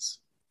basis.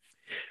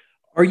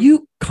 Are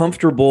you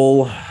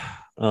comfortable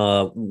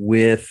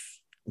with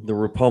the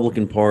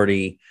Republican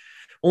Party?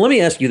 Well, let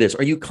me ask you this.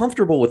 Are you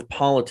comfortable with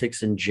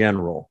politics in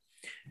general?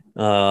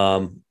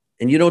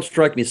 and you don't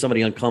strike me as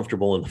somebody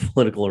uncomfortable in the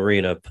political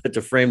arena, but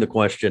to frame the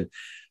question,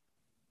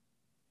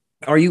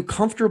 are you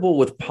comfortable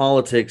with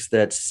politics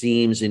that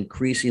seems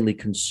increasingly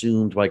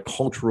consumed by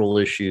cultural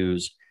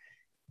issues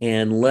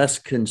and less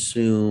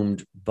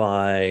consumed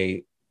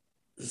by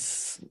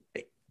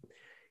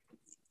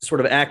sort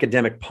of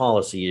academic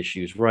policy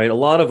issues, right? A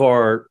lot of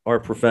our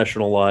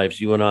professional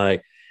lives, you and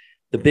I,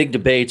 the big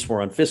debates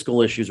were on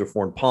fiscal issues or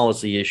foreign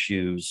policy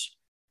issues,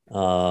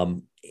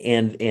 and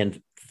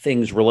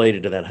things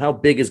related to that. How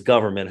big is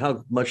government?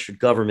 How much should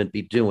government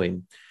be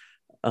doing?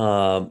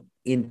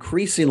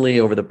 Increasingly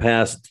over the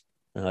past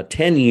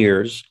 10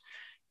 years,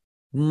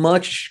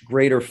 much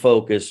greater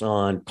focus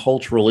on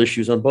cultural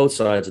issues on both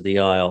sides of the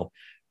aisle,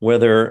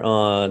 whether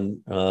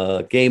on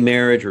gay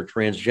marriage or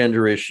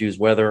transgender issues,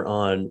 whether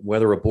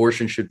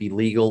abortion should be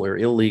legal or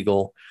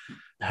illegal,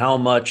 how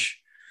much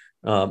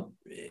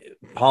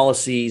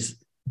policies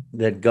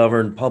that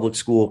govern public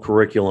school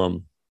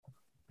curriculum.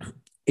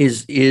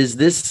 Is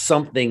this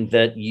something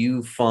that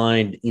you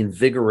find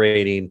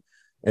invigorating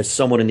as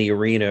someone in the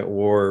arena,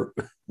 or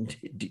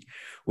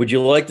would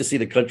you like to see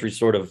the country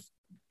sort of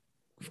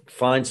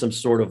find some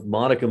sort of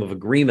modicum of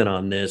agreement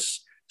on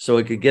this so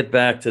it could get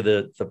back to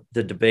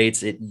the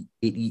debates it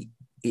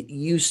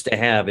used to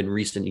have in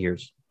recent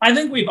years? I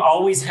think we've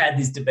always had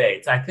these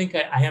debates. I think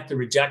I have to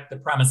reject the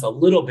premise a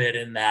little bit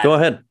in that. Go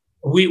ahead.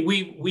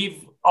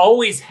 We've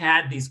always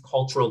had these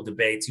cultural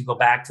debates. You go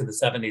back to the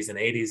 70s and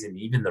 80s and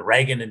even the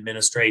Reagan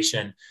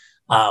administration,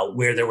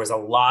 where there was a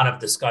lot of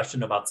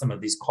discussion about some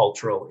of these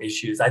cultural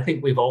issues. I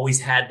think we've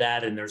always had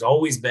that, and there's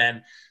always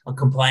been a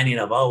complaining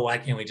of, oh, why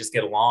can't we just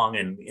get along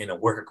and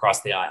work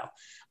across the aisle?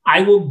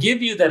 I will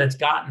give you that it's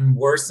gotten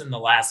worse in the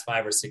last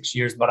 5 or 6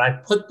 years, but I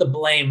put the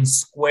blame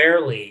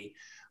squarely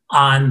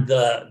on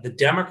the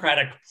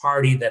Democratic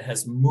Party that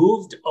has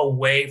moved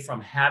away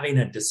from having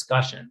a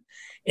discussion.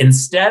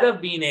 Instead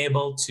of being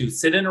able to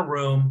sit in a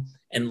room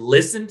and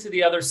listen to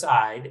the other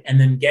side and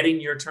then getting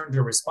your turn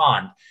to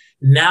respond,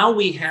 now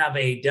we have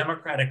a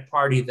Democratic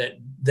Party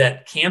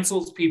that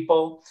cancels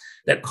people,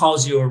 that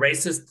calls you a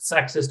racist,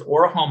 sexist,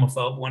 or a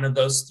homophobe, one of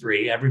those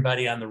three.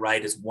 Everybody on the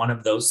right is one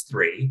of those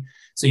three.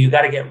 So you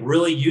got to get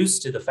really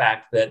used to the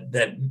fact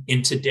that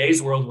in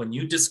today's world, when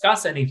you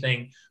discuss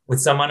anything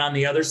with someone on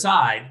the other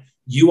side,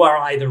 you are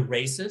either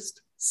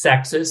racist,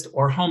 sexist,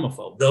 or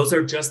homophobe. Those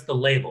are just the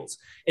labels.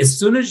 As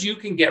soon as you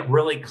can get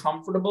really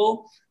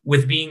comfortable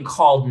with being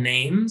called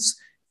names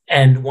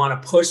and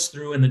want to push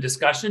through in the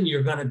discussion,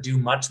 you're going to do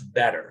much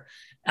better.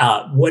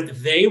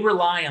 What they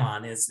rely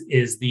on is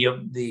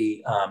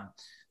the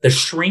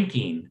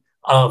shrinking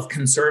of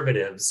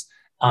conservatives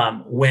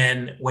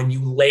when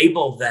you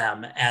label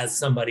them as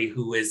somebody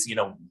who is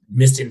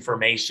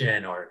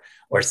misinformation or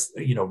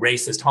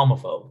racist,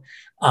 homophobe.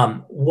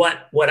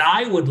 What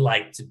I would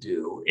like to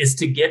do is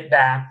to get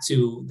back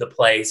to the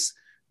place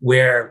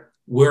where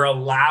we're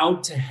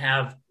allowed to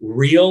have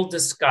real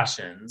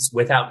discussions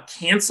without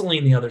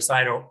canceling the other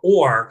side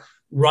or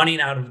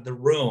running out of the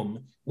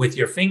room with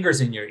your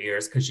fingers in your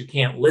ears because you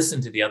can't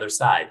listen to the other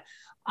side.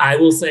 I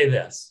will say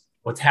this: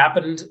 what's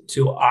happened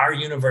to our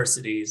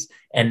universities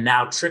and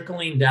now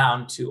trickling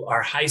down to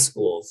our high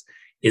schools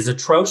is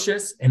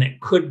atrocious, and it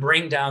could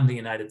bring down the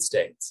United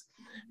States,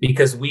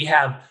 because we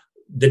have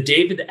the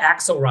David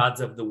Axelrods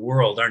of the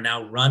world are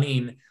now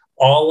running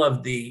all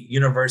of the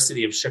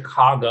University of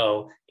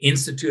Chicago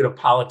Institute of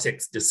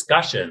Politics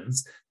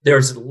discussions.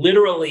 There's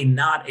literally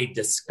not a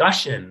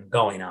discussion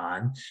going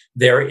on.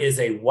 There is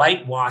a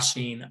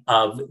whitewashing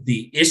of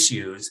the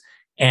issues,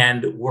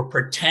 and we're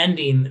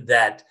pretending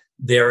that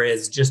there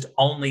is just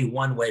only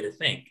one way to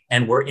think,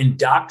 and we're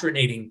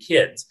indoctrinating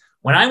kids.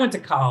 When I went to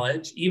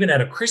college, even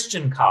at a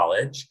Christian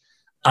college,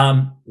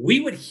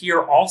 we would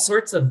hear all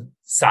sorts of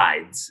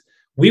sides.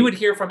 We would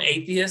hear from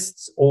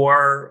atheists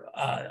or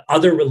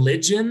other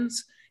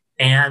religions,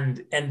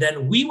 and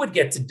then we would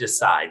get to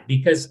decide,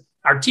 because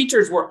our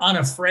teachers were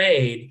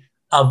unafraid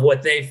of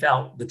what they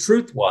felt the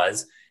truth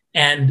was.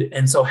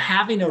 And so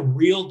having a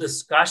real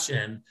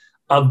discussion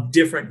of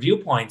different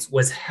viewpoints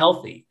was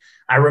healthy.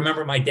 I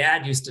remember my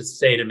dad used to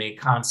say to me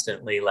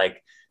constantly,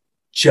 like,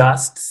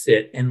 just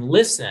sit and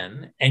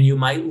listen and you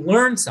might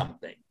learn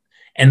something.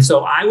 And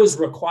so I was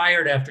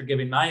required, after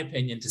giving my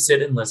opinion, to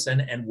sit and listen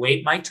and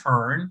wait my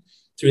turn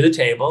through the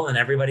table, and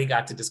everybody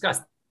got to discuss.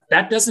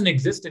 That doesn't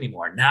exist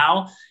anymore.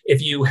 Now,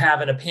 if you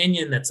have an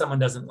opinion that someone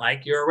doesn't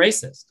like, you're a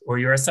racist or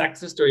you're a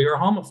sexist or you're a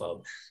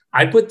homophobe.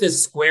 I put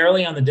this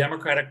squarely on the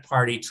Democratic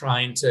Party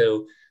trying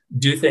to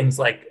do things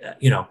like,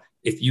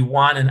 if you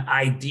want an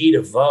ID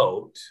to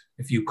vote,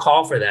 if you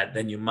call for that,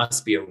 then you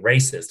must be a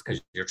racist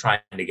because you're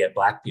trying to get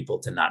Black people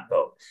to not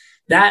vote.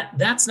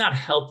 That's not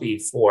healthy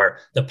for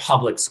the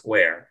public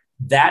square.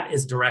 That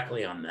is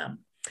directly on them.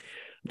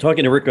 I'm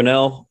talking to Rick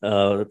Grenell,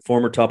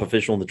 former top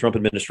official in the Trump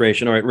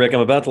administration. All right, Rick,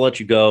 I'm about to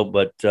let you go,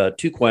 but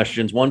two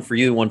questions, one for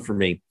you, one for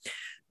me.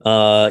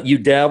 You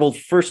dabbled,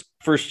 first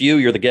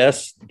you're the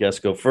guest. Guests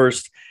go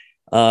first.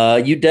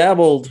 You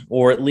dabbled,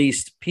 or at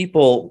least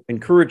people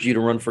encouraged you to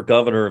run for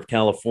governor of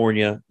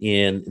California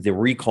in the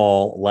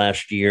recall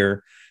last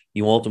year.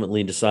 You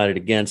ultimately decided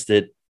against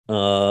it.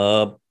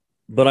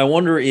 But I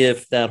wonder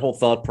if that whole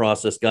thought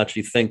process got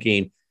you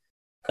thinking,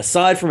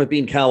 aside from it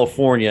being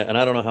California, and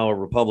I don't know how a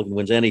Republican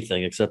wins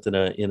anything except in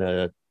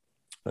a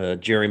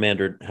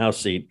gerrymandered House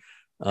seat.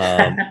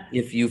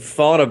 If you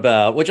thought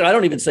about, which I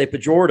don't even say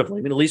pejoratively,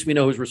 I mean, at least we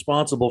know who's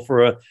responsible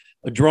for a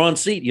drawn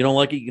seat. You don't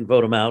like it, you can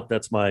vote him out.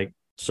 That's my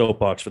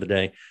soapbox for the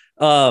day.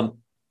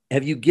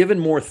 Have you given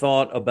more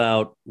thought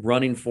about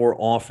running for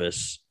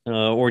office,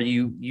 or do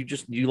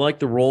you like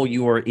the role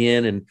you are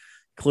in? And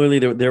clearly,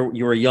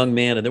 you're a young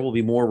man, and there will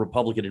be more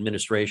Republican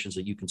administrations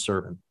that you can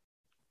serve in.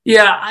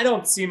 Yeah, I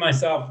don't see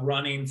myself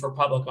running for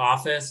public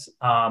office.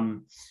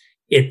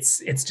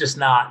 It's just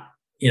not,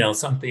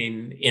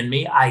 something in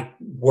me. I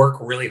work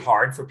really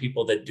hard for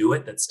people that do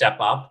it, that step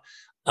up.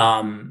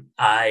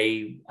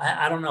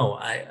 I don't know.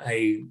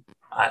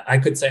 I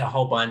could say a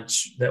whole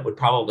bunch that would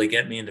probably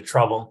get me into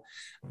trouble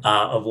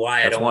of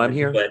why That's I don't why want I'm to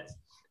here. do it.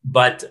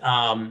 But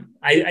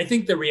I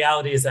think the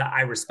reality is that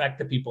I respect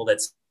the people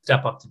that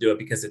step up to do it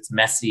because it's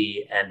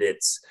messy and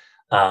it's,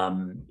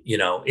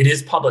 it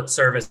is public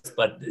service,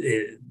 but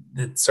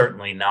it's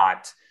certainly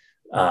not,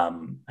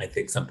 I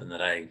think, something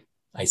that I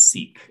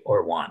seek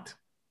or want.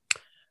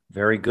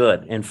 Very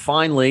good. And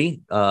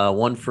finally,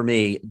 one for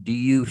me. Do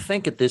you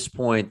think at this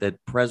point that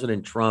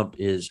President Trump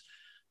is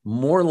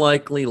more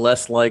likely,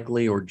 less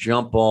likely, or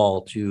jump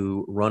ball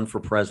to run for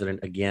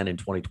president again in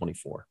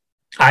 2024?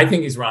 I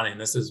think he's running.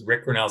 This is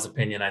Rick Grenell's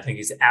opinion. I think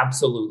he's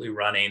absolutely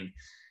running,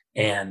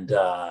 and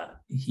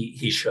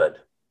he should.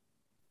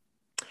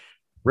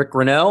 Rick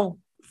Grenell,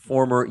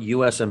 former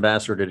U.S.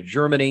 ambassador to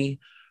Germany,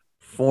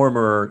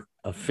 former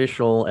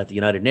official at the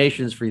United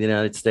Nations for the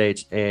United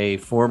States, a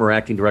former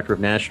acting director of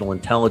national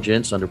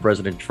intelligence under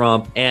President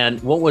Trump.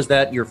 And what was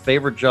that? Your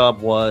favorite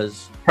job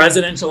was?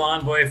 Presidential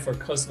envoy for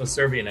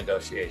Kosovo-Serbia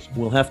negotiations.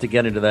 We'll have to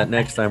get into that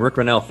next time. Rick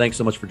Grenell, thanks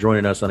so much for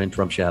joining us on In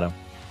Trump's Shadow.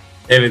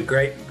 David,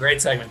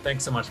 great segment.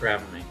 Thanks so much for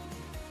having me.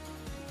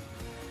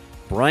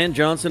 Brian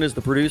Johnson is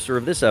the producer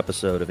of this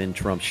episode of In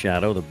Trump's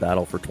Shadow, The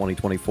Battle for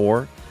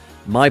 2024.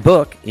 My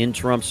book, In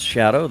Trump's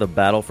Shadow, The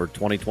Battle for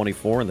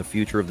 2024 and the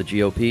Future of the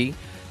GOP,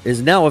 is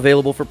now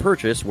available for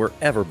purchase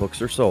wherever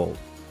books are sold.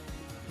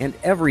 And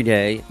every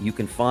day, you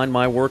can find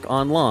my work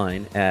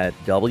online at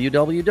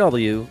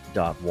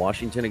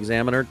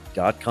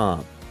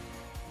www.washingtonexaminer.com.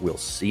 We'll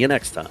see you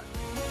next time.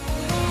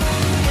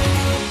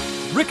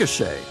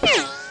 Ricochet.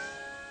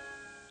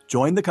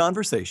 Join the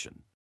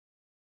conversation.